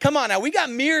like, come on now. We got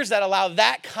mirrors that allow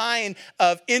that kind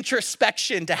of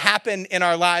introspection to happen in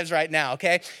our lives right now,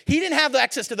 okay? He didn't have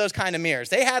access to those kind of mirrors.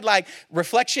 They had, like,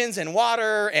 reflections in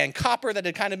water and copper that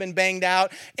had kind of been banged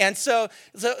out. And so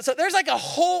there's, like, a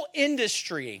whole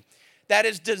industry that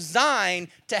is designed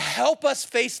to help us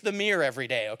face the mirror every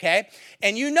day, okay?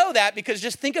 And you know that because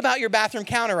just think about your bathroom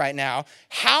counter right now.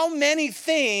 How many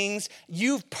things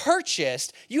you've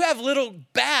purchased, you have little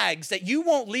bags that you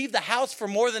won't leave the house for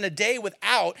more than a day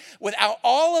without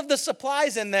all of the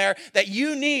supplies in there that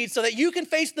you need so that you can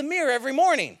face the mirror every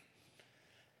morning.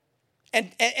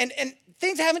 And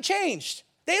things haven't changed.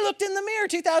 They looked in the mirror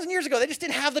 2,000 years ago. They just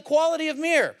didn't have the quality of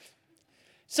mirror.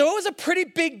 So it was a pretty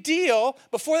big deal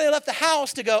before they left the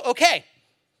house to go, okay,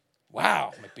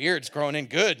 wow, my beard's growing in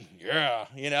good.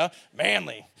 Yeah,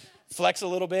 manly. Flex a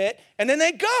little bit. And then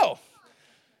they go.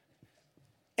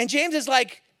 And James is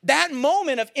like, that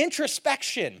moment of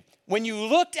introspection, when you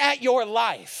looked at your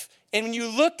life and when you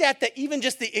looked at even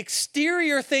just the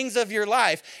exterior things of your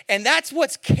life, and that's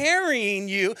what's carrying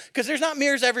you, because there's not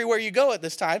mirrors everywhere you go at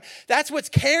this time. That's what's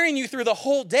carrying you through the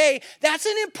whole day. That's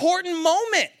an important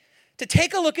moment to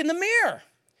take a look in the mirror.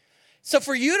 So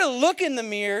for you to look in the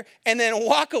mirror and then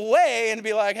walk away and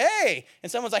be like, hey,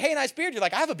 and someone's like, hey, nice beard. You're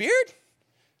like, I have a beard?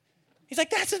 He's like,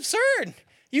 that's absurd.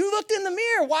 You looked in the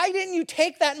mirror. Why didn't you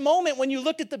take that moment when you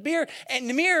looked at the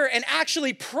mirror and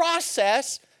actually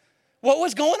process what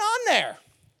was going on there?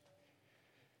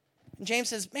 And James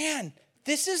says, man,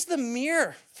 this is the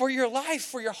mirror for your life,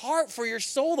 for your heart, for your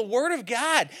soul, the Word of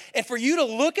God. And for you to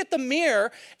look at the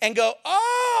mirror and go,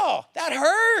 oh, that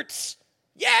hurts.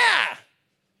 Yeah,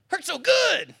 hurts so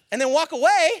good. And then walk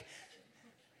away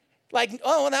like,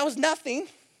 oh, that was nothing.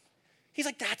 He's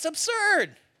like, that's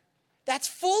absurd. That's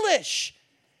foolish.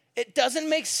 It doesn't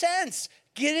make sense.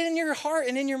 Get it in your heart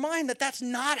and in your mind that that's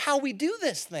not how we do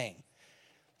this thing.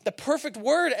 The perfect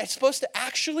word is supposed to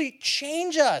actually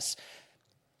change us.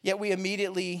 Yet we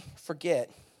immediately forget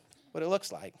what it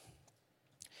looks like.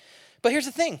 But here's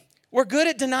the thing. We're good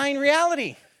at denying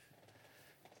reality.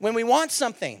 When we want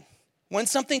something, when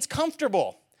something's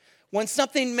comfortable, when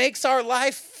something makes our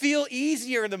life feel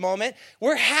easier in the moment,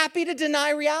 we're happy to deny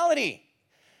reality.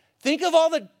 Think of all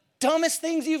the dumbest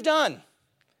things you've done.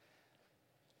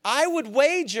 I would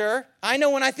wager, I know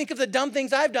when I think of the dumb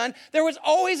things I've done, there was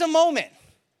always a moment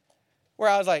where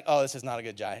I was like, oh, this is not a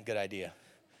good idea,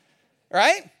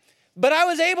 right? But I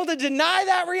was able to deny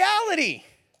that reality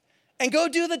and go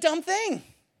do the dumb thing.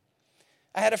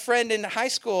 I had a friend in high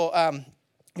school,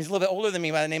 he's a little bit older than me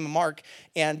by the name of Mark,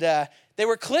 and they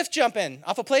were cliff jumping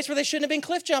off a place where they shouldn't have been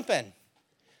cliff jumping.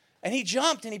 And he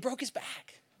jumped and he broke his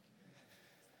back.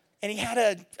 And he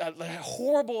had a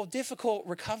horrible, difficult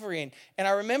recovery. And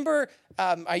I remember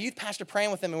our youth pastor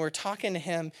praying with him, and we were talking to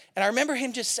him. And I remember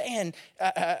him just saying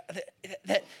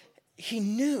that he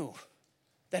knew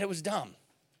that it was dumb.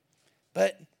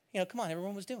 But, come on,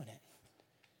 everyone was doing it.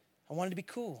 I wanted to be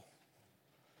cool.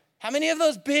 How many of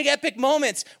those big, epic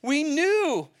moments we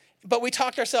knew, but we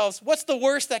talked ourselves, what's the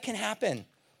worst that can happen?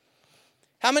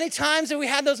 How many times have we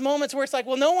had those moments where it's like,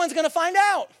 well, no one's going to find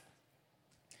out?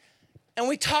 And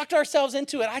we talked ourselves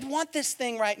into it. I want this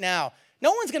thing right now.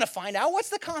 No one's going to find out. What's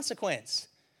the consequence?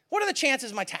 What are the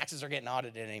chances my taxes are getting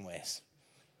audited anyways?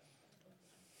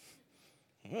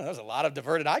 There's a lot of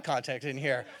diverted eye contact in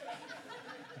here.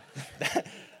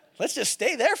 Let's just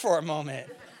stay there for a moment.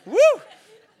 Woo!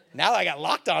 Now I got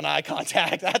locked on eye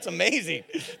contact. That's amazing.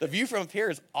 The view from up here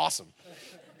is awesome.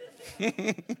 No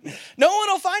one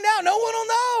will find out. No one will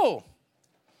know.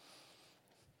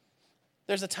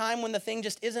 There's a time when the thing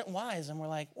just isn't wise, and we're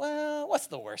like, well, what's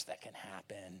the worst that can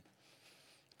happen?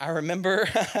 I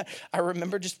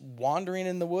remember just wandering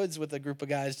in the woods with a group of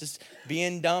guys, just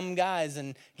being dumb guys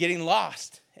and getting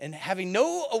lost and having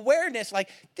no awareness. Like,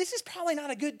 this is probably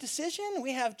not a good decision.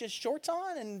 We have just shorts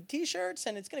on and T-shirts,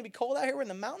 and it's going to be cold out here. We're in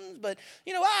the mountains. But,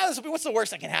 what's the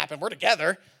worst that can happen? We're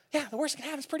together. Yeah, the worst that can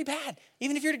happen is pretty bad,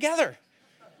 even if you're together.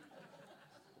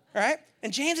 All right?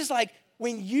 And James is like,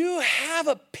 when you have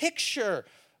a picture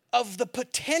of the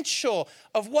potential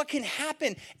of what can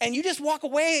happen, and you just walk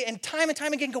away and time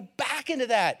again go back into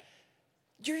that,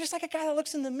 you're just like a guy that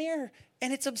looks in the mirror,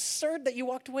 and it's absurd that you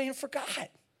walked away and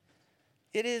forgot.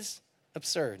 It is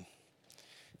absurd.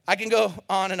 I can go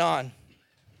on and on.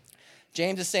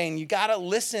 James is saying you got to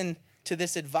listen to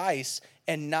this advice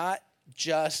and not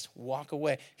just walk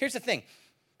away. Here's the thing.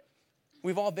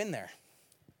 We've all been there,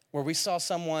 where we saw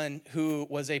someone who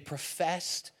was a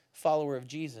professed follower of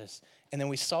Jesus, and then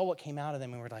we saw what came out of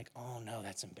them, and we're like, oh no,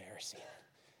 that's embarrassing.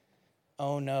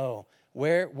 Oh no.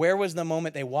 Where was the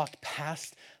moment they walked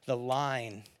past the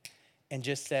line and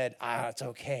just said, it's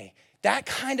okay? That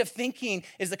kind of thinking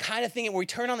is the kind of thing where we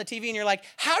turn on the TV and you're like,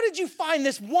 how did you find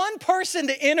this one person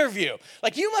to interview?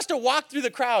 Like, you must have walked through the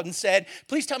crowd and said,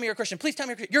 please tell me you're a Christian. Please tell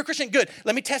me you're a Christian. Good.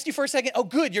 Let me test you for a second. Oh,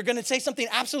 good. You're going to say something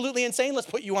absolutely insane. Let's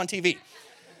put you on TV.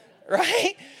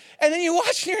 Right? And then you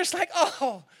watch and you're just like,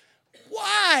 oh,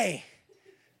 why?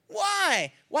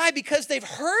 Why? Why? Because they've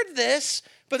heard this,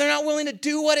 but they're not willing to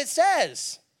do what it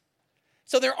says.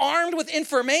 So they're armed with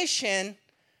information,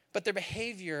 but their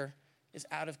behavior is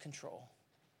out of control.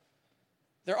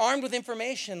 They're armed with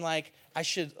information like, I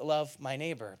should love my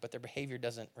neighbor, but their behavior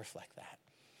doesn't reflect that.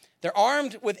 They're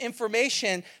armed with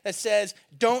information that says,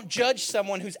 don't judge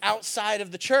someone who's outside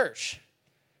of the church.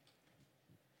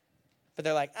 But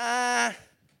they're like, I'm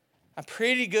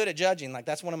pretty good at judging. Like,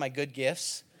 that's one of my good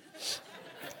gifts.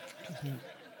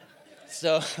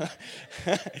 So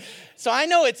I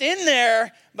know it's in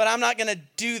there, but I'm not going to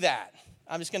do that.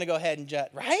 I'm just going to go ahead and judge,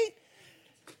 right?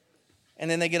 And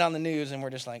then they get on the news, and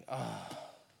we're just like, oh.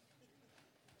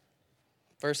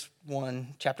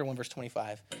 Chapter 1, verse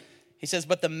 25. He says,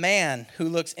 but the man who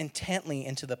looks intently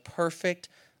into the perfect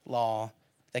law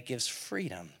that gives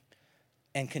freedom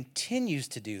and continues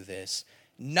to do this,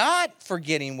 not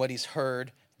forgetting what he's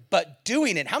heard, but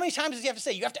doing it. How many times does he have to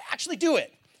say? You have to actually do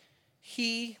it.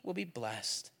 He will be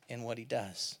blessed in what he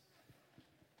does.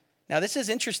 Now, this is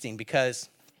interesting because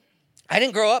I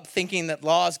didn't grow up thinking that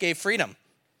laws gave freedom.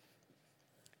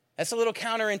 That's a little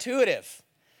counterintuitive.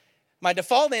 My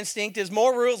default instinct is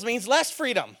more rules means less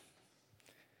freedom.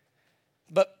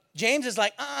 But James is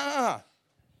like,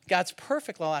 God's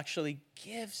perfect law actually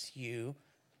gives you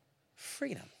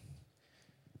freedom.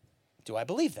 Do I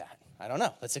believe that? I don't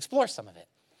know. Let's explore some of it.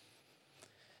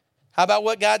 How about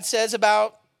what God says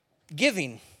about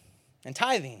giving and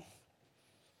tithing?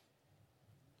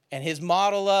 And his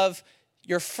model of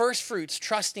your first fruits,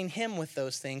 trusting him with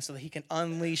those things so that he can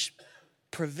unleash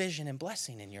provision and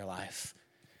blessing in your life.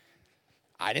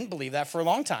 I didn't believe that for a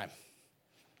long time.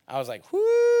 I was like,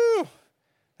 whoo,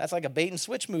 That's like a bait and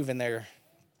switch move in there,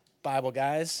 Bible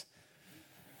guys.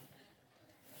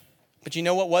 But you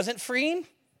know what wasn't freeing?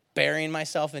 Burying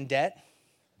myself in debt.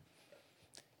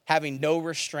 Having no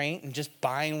restraint and just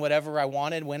buying whatever I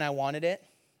wanted when I wanted it.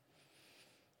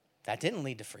 That didn't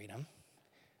lead to freedom.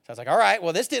 So I was like, all right,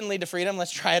 well, this didn't lead to freedom.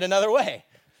 Let's try it another way.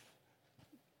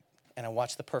 And I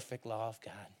watched the perfect law of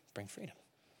God bring freedom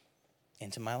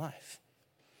into my life.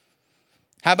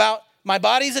 How about my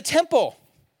body's a temple?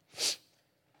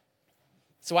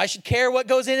 So I should care what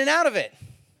goes in and out of it.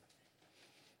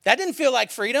 That didn't feel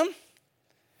like freedom.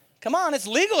 Come on, it's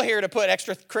legal here to put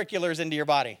extracurriculars into your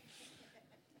body.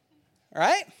 All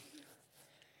right?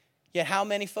 Yet how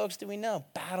many folks do we know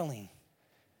battling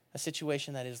a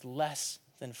situation that is less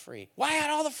than free? Why I had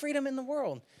all the freedom in the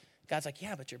world? God's like,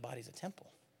 yeah, but your body's a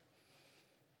temple.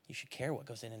 You should care what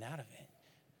goes in and out of it.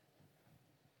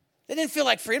 It didn't feel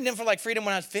like freedom. It didn't feel like freedom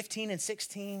when I was 15 and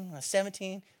 16, when I was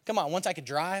 17. Come on, once I could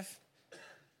drive.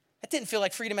 That didn't feel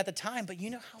like freedom at the time, but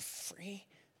you know how free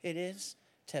it is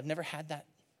to have never had that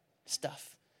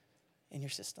stuff in your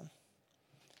system.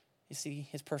 You see,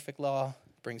 his perfect law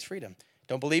brings freedom.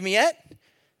 Don't believe me yet?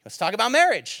 Let's talk about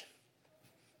marriage.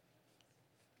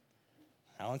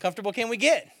 How uncomfortable can we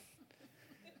get?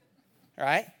 All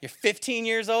right, you're 15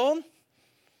 years old.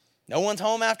 No one's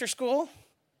home after school.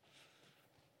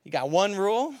 You got one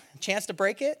rule, a chance to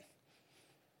break it.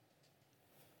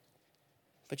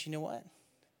 But you know what?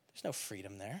 There's no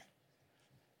freedom there.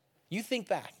 You think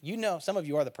back. You know, some of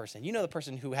you are the person. You know the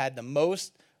person who had the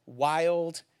most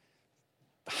wild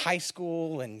high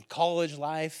school and college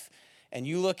life, and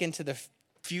you look into the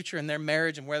future in their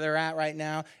marriage and where they're at right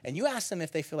now, and you ask them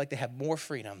if they feel like they have more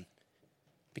freedom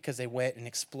because they went and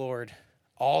explored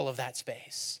all of that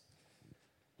space.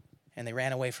 And they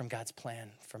ran away from God's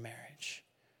plan for marriage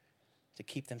to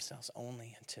keep themselves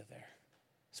only unto their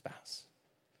spouse.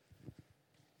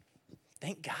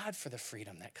 Thank God for the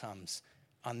freedom that comes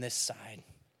on this side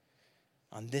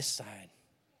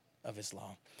of his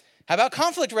law. How about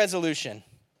conflict resolution?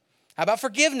 How about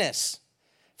forgiveness?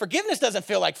 Forgiveness doesn't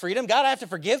feel like freedom. God, I have to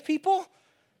forgive people?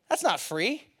 That's not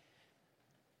free.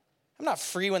 I'm not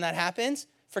free when that happens.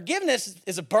 Forgiveness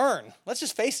is a burn. Let's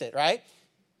just face it, right?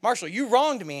 Marshall, you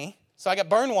wronged me, so I got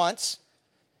burned once.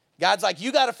 God's like,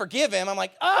 you got to forgive him. I'm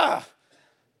like,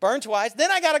 burned twice.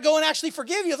 Then I got to go and actually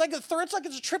forgive you. It's like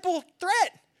it's a triple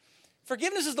threat.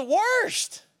 Forgiveness is the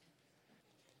worst.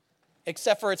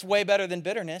 Except for it's way better than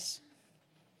bitterness.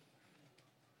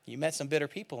 You met some bitter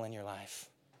people in your life,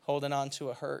 holding on to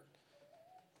a hurt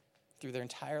through their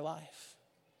entire life.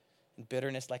 And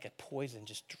bitterness like a poison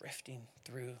just drifting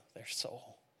through their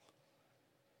soul.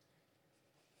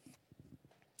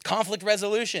 Conflict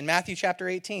resolution, Matthew chapter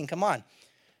 18. Come on.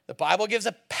 The Bible gives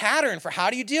a pattern for how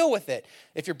do you deal with it.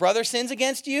 If your brother sins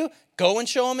against you, go and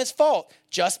show him his fault.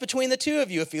 Just between the two of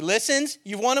you. If he listens,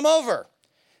 you've won him over.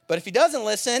 But if he doesn't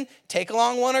listen, take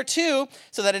along one or two,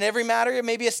 so that in every matter it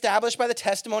may be established by the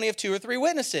testimony of 2 or 3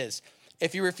 witnesses.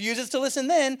 If he refuses to listen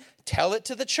then, tell it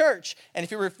to the church. And if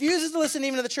he refuses to listen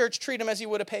even to the church, treat him as you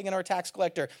would a pagan or a tax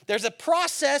collector. There's a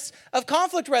process of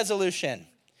conflict resolution.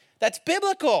 That's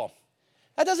biblical.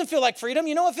 That doesn't feel like freedom.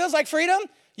 You know what feels like freedom?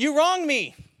 You wronged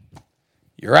me.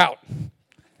 You're out.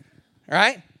 All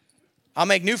right? I'll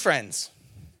make new friends.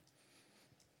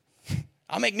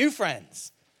 I'll make new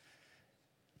friends.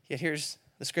 Yet here's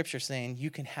the scripture saying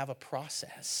you can have a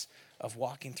process of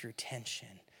walking through tension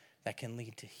that can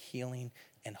lead to healing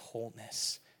and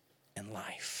wholeness and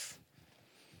life.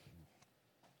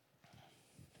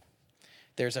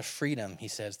 There's a freedom, he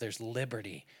says. There's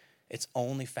liberty. It's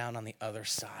only found on the other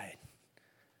side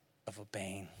of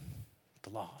obeying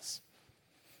the laws.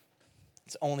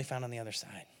 It's only found on the other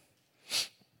side.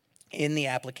 In the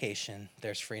application,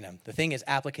 there's freedom. The thing is,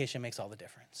 application makes all the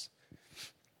difference.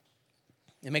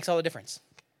 It makes all the difference.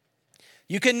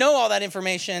 You can know all that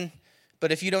information,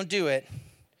 but if you don't do it,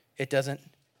 it doesn't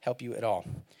help you at all.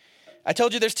 I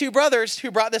told you there's 2 brothers who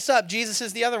brought this up. Jesus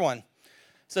is the other one.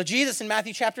 So Jesus in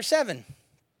Matthew chapter 7,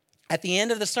 at the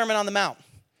end of the Sermon on the Mount,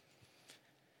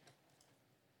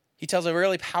 he tells a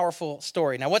really powerful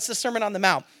story. Now, what's the Sermon on the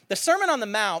Mount? The Sermon on the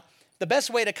Mount, the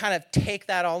best way to kind of take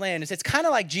that all in is it's kind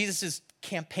of like Jesus'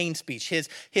 campaign speech. His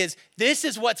this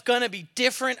is what's going to be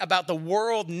different about the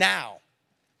world now.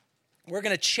 We're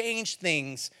going to change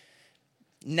things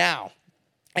now.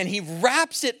 And he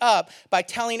wraps it up by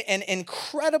telling an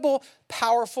incredibly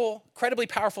powerful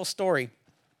story.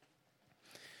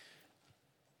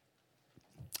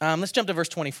 Let's jump to verse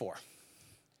 24.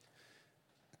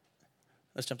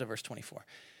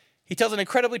 He tells an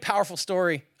incredibly powerful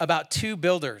story about 2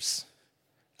 builders.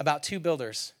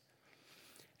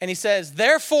 And he says,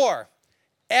 therefore,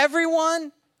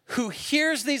 everyone who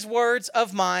hears these words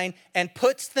of mine and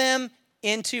puts them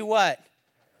into what?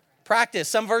 Practice.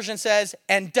 Some version says,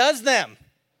 and does them.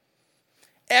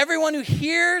 Everyone who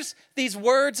hears these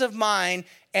words of mine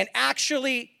and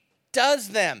actually does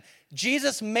them.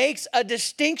 Jesus makes a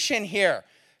distinction here.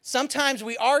 Sometimes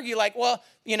we argue like, well,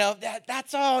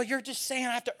 that's all. You're just saying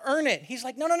I have to earn it. He's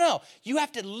like, no. You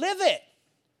have to live it.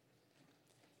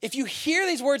 If you hear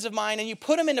these words of mine and you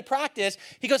put them into practice,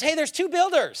 he goes, hey, there's two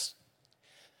builders.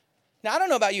 Now, I don't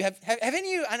know about you. Have any of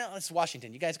you, I know it's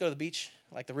Washington. You guys go to the beach,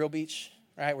 like the real beach,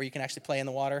 right, where you can actually play in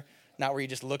the water, not where you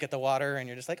just look at the water and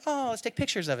you're just like, oh, let's take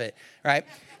pictures of it, right?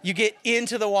 You get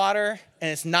into the water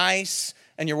and it's nice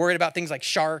and you're worried about things like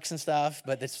sharks and stuff,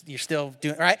 but you're still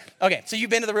doing, right? Okay, so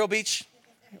you've been to the real beach,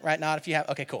 right? Not if you have.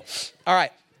 Okay, cool. All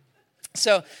right.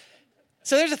 So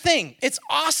there's a thing. It's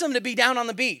awesome to be down on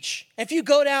the beach. If you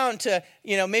go down to,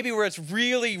 maybe where it's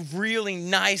really, really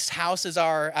nice houses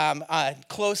are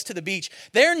close to the beach,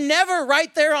 they're never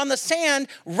right there on the sand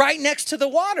right next to the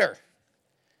water.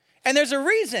 And there's a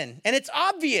reason, and it's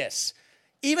obvious.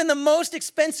 Even the most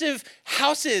expensive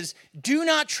houses do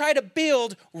not try to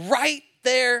build right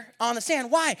there on the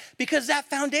sand. Why? Because that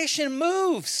foundation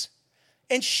moves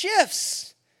and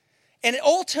shifts. And it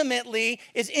ultimately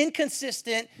is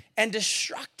inconsistent and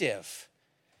destructive.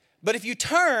 But if you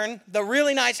turn, the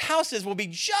really nice houses will be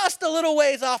just a little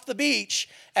ways off the beach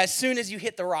as soon as you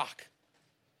hit the rock.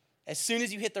 As soon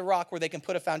as you hit the rock where they can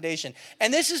put a foundation.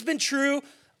 And this has been true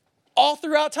all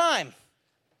throughout time.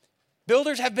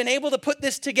 Builders have been able to put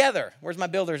this together. Where's my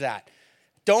builders at?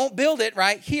 Don't build it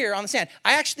right here on the sand.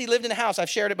 I actually lived in a house. I've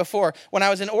shared it before. When I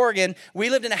was in Oregon,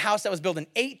 we lived in a house that was built in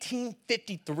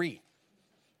 1853.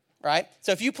 Right?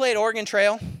 So if you played Oregon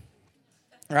Trail,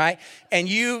 right, and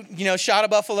you shot a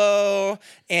buffalo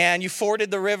and you forded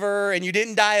the river and you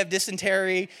didn't die of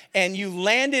dysentery and you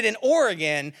landed in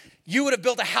Oregon, you would have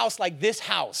built a house like this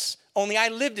house, only I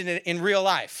lived in it in real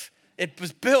life. It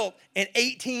was built in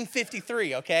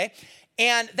 1853, okay?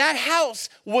 And that house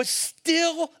was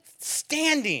still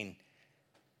standing.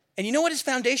 And you know what its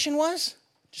foundation was?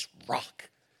 Just rock.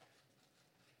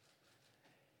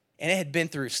 And it had been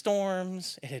through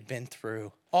storms. It had been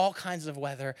through all kinds of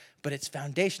weather, but its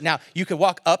foundation. Now, you could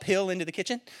walk uphill into the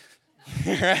kitchen,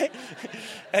 right?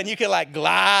 And you could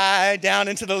glide down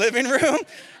into the living room.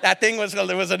 That thing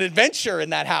there was an adventure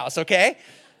in that house, okay?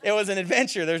 It was an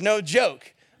adventure. There's no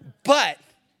joke. But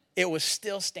it was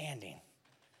still standing.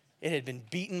 It had been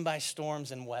beaten by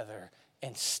storms and weather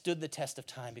and stood the test of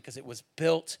time because it was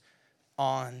built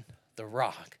on the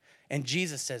rock. And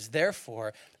Jesus says,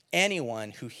 therefore,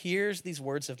 anyone who hears these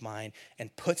words of mine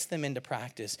and puts them into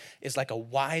practice is like a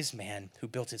wise man who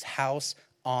built his house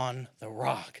on the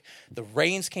rock. The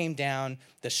rains came down,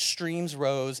 the streams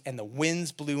rose, and the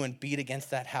winds blew and beat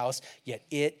against that house, yet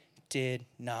it did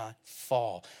not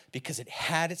fall because it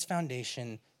had its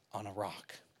foundation on a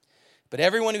rock. But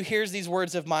everyone who hears these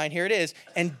words of mine, here it is,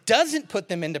 and doesn't put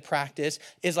them into practice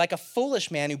is like a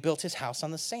foolish man who built his house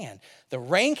on the sand. The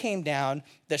rain came down,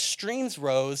 the streams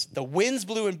rose, the winds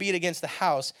blew and beat against the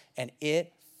house, and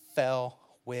it fell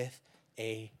with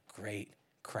a great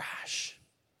crash.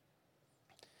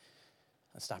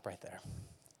 Let's stop right there.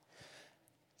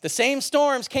 The same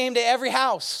storms came to every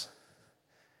house.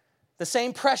 The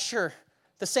same pressure,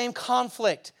 the same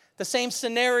conflict, the same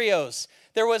scenarios.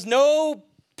 There was no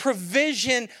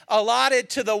provision allotted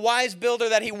to the wise builder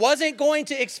that he wasn't going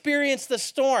to experience the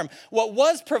storm. What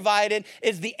was provided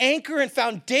is the anchor and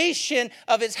foundation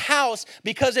of his house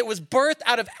because it was birthed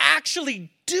out of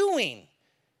actually doing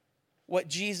what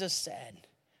Jesus said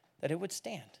that it would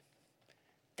stand.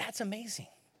 That's amazing.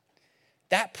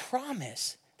 That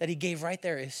promise that he gave right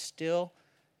there is still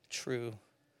true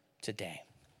today.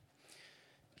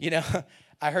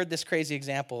 I heard this crazy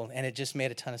example, and it just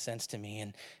made a ton of sense to me,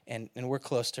 and we're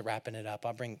close to wrapping it up.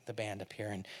 I'll bring the band up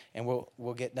here, and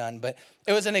we'll get done. But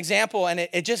it was an example, and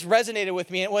it just resonated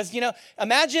with me. It was,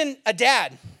 imagine a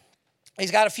dad. He's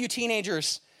got a few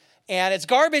teenagers, and it's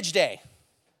garbage day.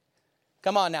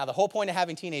 Come on now, the whole point of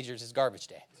having teenagers is garbage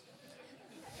day,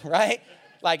 right?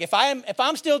 Like if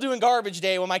I'm still doing garbage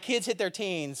day when my kids hit their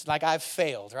teens, I've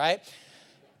failed, right?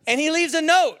 And he leaves a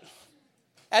note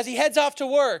as he heads off to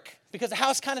work, because the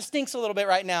house kind of stinks a little bit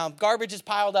right now. Garbage is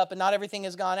piled up and not everything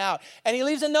has gone out. And he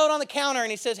leaves a note on the counter and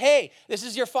he says, hey, this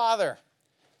is your father.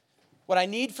 What I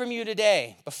need from you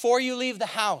today, before you leave the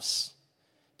house,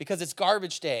 because it's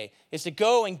garbage day, is to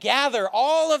go and gather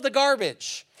all of the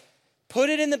garbage, put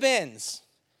it in the bins,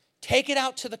 take it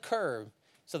out to the curb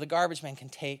so the garbage man can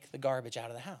take the garbage out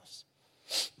of the house.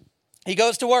 He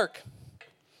goes to work.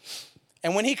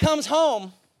 And when he comes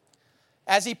home,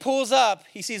 As he pulls up,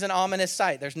 he sees an ominous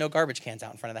sight. There's no garbage cans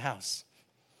out in front of the house.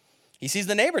 He sees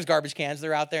the neighbor's garbage cans.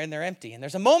 They're out there and they're empty. And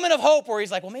there's a moment of hope where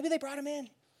he's like, well, maybe they brought him in.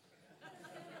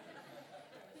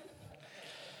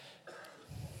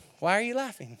 Why are you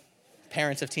laughing,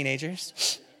 parents of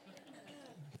teenagers?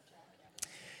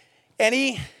 And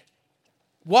he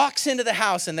walks into the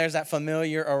house, and there's that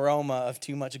familiar aroma of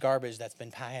too much garbage that's been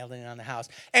piled in on the house.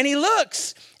 And he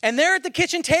looks, and there at the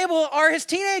kitchen table are his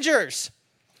teenagers.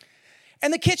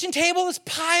 And the kitchen table is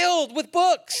piled with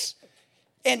books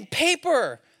and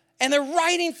paper, and they're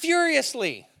writing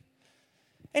furiously.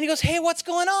 And he goes, hey, what's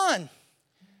going on?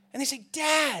 And they say,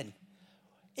 Dad,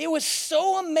 it was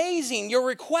so amazing, your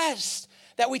request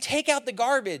that we take out the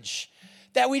garbage,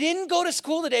 that we didn't go to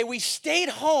school today. We stayed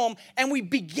home and we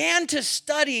began to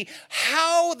study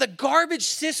how the garbage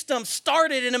system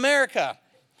started in America.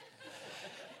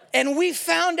 And we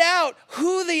found out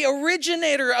who the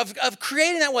originator of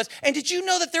creating that was. And did you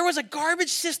know that there was a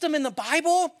garbage system in the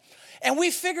Bible? And we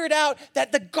figured out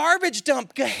that the garbage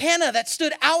dump, Gehenna, that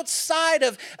stood outside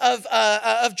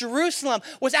of Jerusalem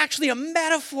was actually a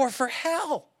metaphor for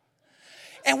hell.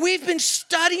 And we've been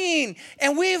studying,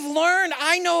 and we've learned,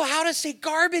 I know how to say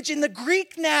garbage in the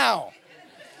Greek now.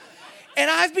 And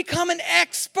I've become an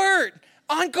expert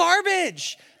on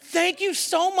garbage. Thank you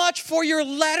so much for your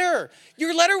letter.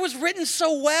 Your letter was written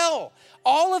so well.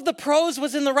 All of the prose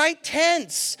was in the right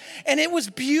tense, and it was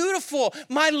beautiful.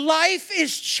 My life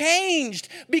is changed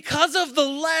because of the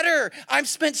letter. I've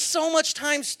spent so much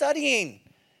time studying.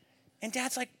 And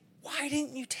Dad's like, why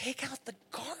didn't you take out the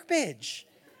garbage?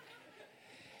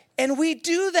 And we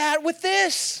do that with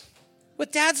this,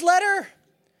 with Dad's letter.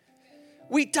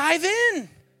 We dive in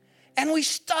and we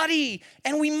study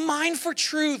and we mine for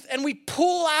truth and we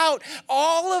pull out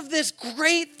all of this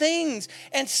great things.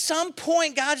 And some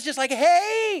point, God's just like,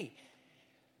 hey,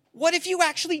 what if you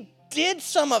actually did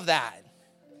some of that?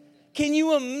 Can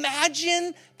you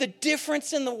imagine the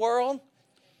difference in the world?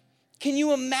 Can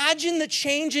you imagine the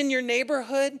change in your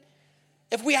neighborhood?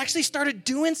 If we actually started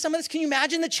doing some of this, can you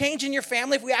imagine the change in your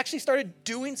family if we actually started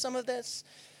doing some of this?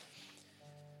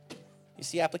 You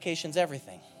see, application's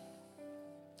everything.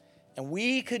 And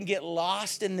we could get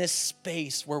lost in this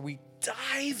space where we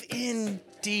dive in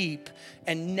deep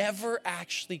and never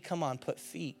actually, put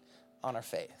feet on our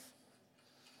faith.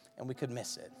 And we could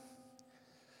miss it.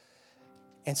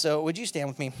 And so would you stand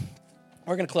with me?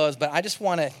 We're going to close, but I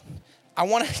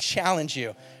want to challenge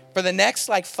you. For the next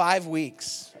 5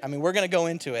 weeks, we're going to go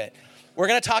into it. We're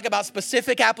going to talk about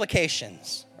specific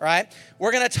applications, right?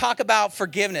 We're going to talk about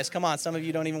forgiveness. Come on, some of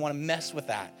you don't even want to mess with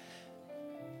that.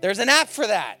 There's an app for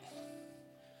that.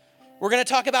 We're going to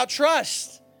talk about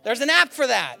trust. There's an app for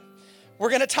that. We're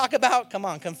going to talk about,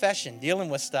 confession, dealing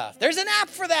with stuff. There's an app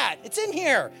for that. It's in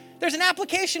here. There's an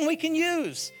application we can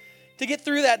use to get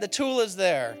through that. The tool is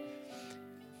there.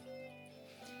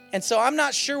 And so I'm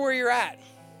not sure where you're at.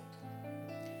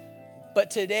 But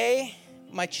today,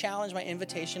 my challenge, my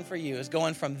invitation for you is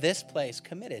going from this place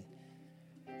committed.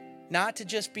 Not to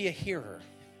just be a hearer,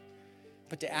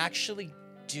 but to actually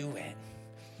do it.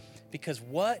 Because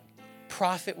what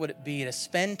profit would it be to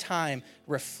spend time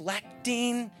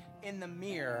reflecting in the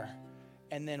mirror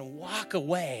and then walk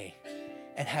away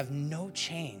and have no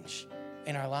change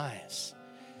in our lives?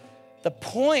 The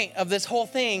point of this whole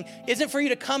thing isn't for you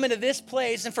to come into this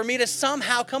place and for me to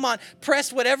somehow,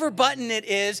 press whatever button it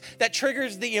is that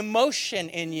triggers the emotion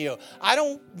in you.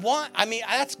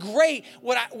 That's great.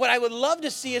 What I would love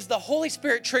to see is the Holy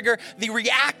Spirit trigger the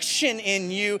reaction in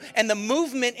you and the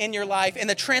movement in your life and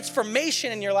the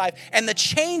transformation in your life and the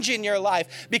change in your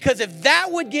life. Because if that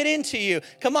would get into you,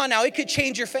 it could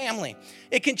change your family.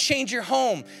 It can change your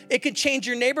home. It could change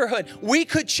your neighborhood. We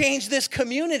could change this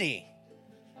community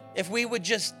if we would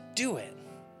just do it.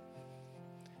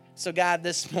 So God,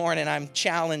 this morning I'm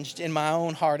challenged in my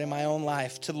own heart, in my own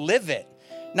life, to live it,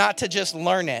 not to just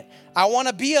learn it. I want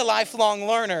to be a lifelong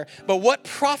learner, but what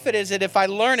profit is it if I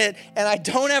learn it and I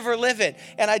don't ever live it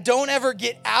and I don't ever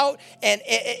get out, and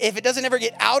if it doesn't ever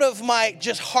get out of my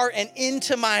just heart and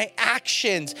into my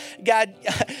actions? God,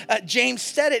 James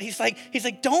said it. He's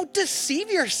like, don't deceive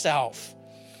yourself.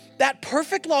 That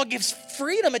perfect law gives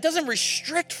freedom. It doesn't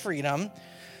restrict freedom.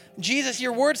 Jesus,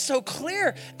 your word's so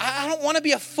clear. I don't want to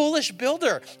be a foolish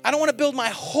builder. I don't want to build my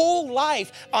whole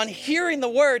life on hearing the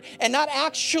word and not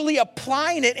actually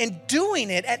applying it and doing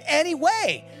it in any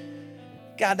way.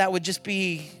 God, that would just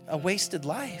be a wasted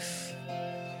life.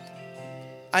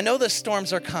 I know the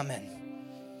storms are coming.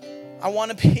 I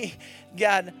want to be,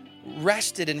 God,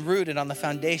 rested and rooted on the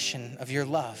foundation of your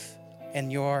love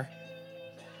and your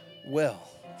will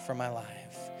for my life.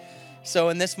 So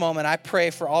in this moment, I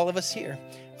pray for all of us here.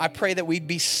 I pray that we'd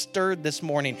be stirred this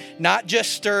morning, not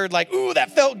just stirred like, ooh,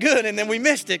 that felt good, and then we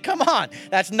missed it. Come on,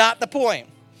 that's not the point.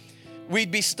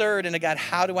 We'd be stirred into, God,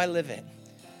 how do I live it?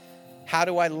 How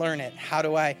do I learn it? How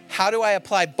do I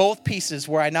apply both pieces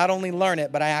where I not only learn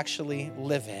it, but I actually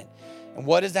live it? And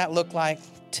what does that look like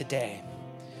today?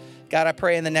 God, I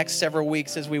pray in the next several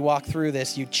weeks as we walk through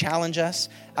this, you challenge us.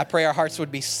 I pray our hearts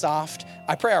would be soft.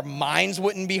 I pray our minds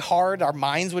wouldn't be hard. Our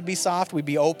minds would be soft. We'd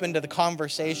be open to the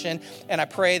conversation. And I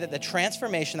pray that the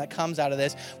transformation that comes out of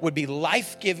this would be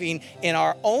life-giving in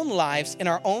our own lives, in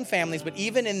our own families, but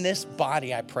even in this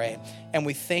body, I pray. And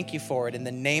we thank you for it in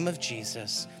the name of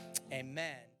Jesus.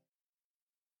 Amen.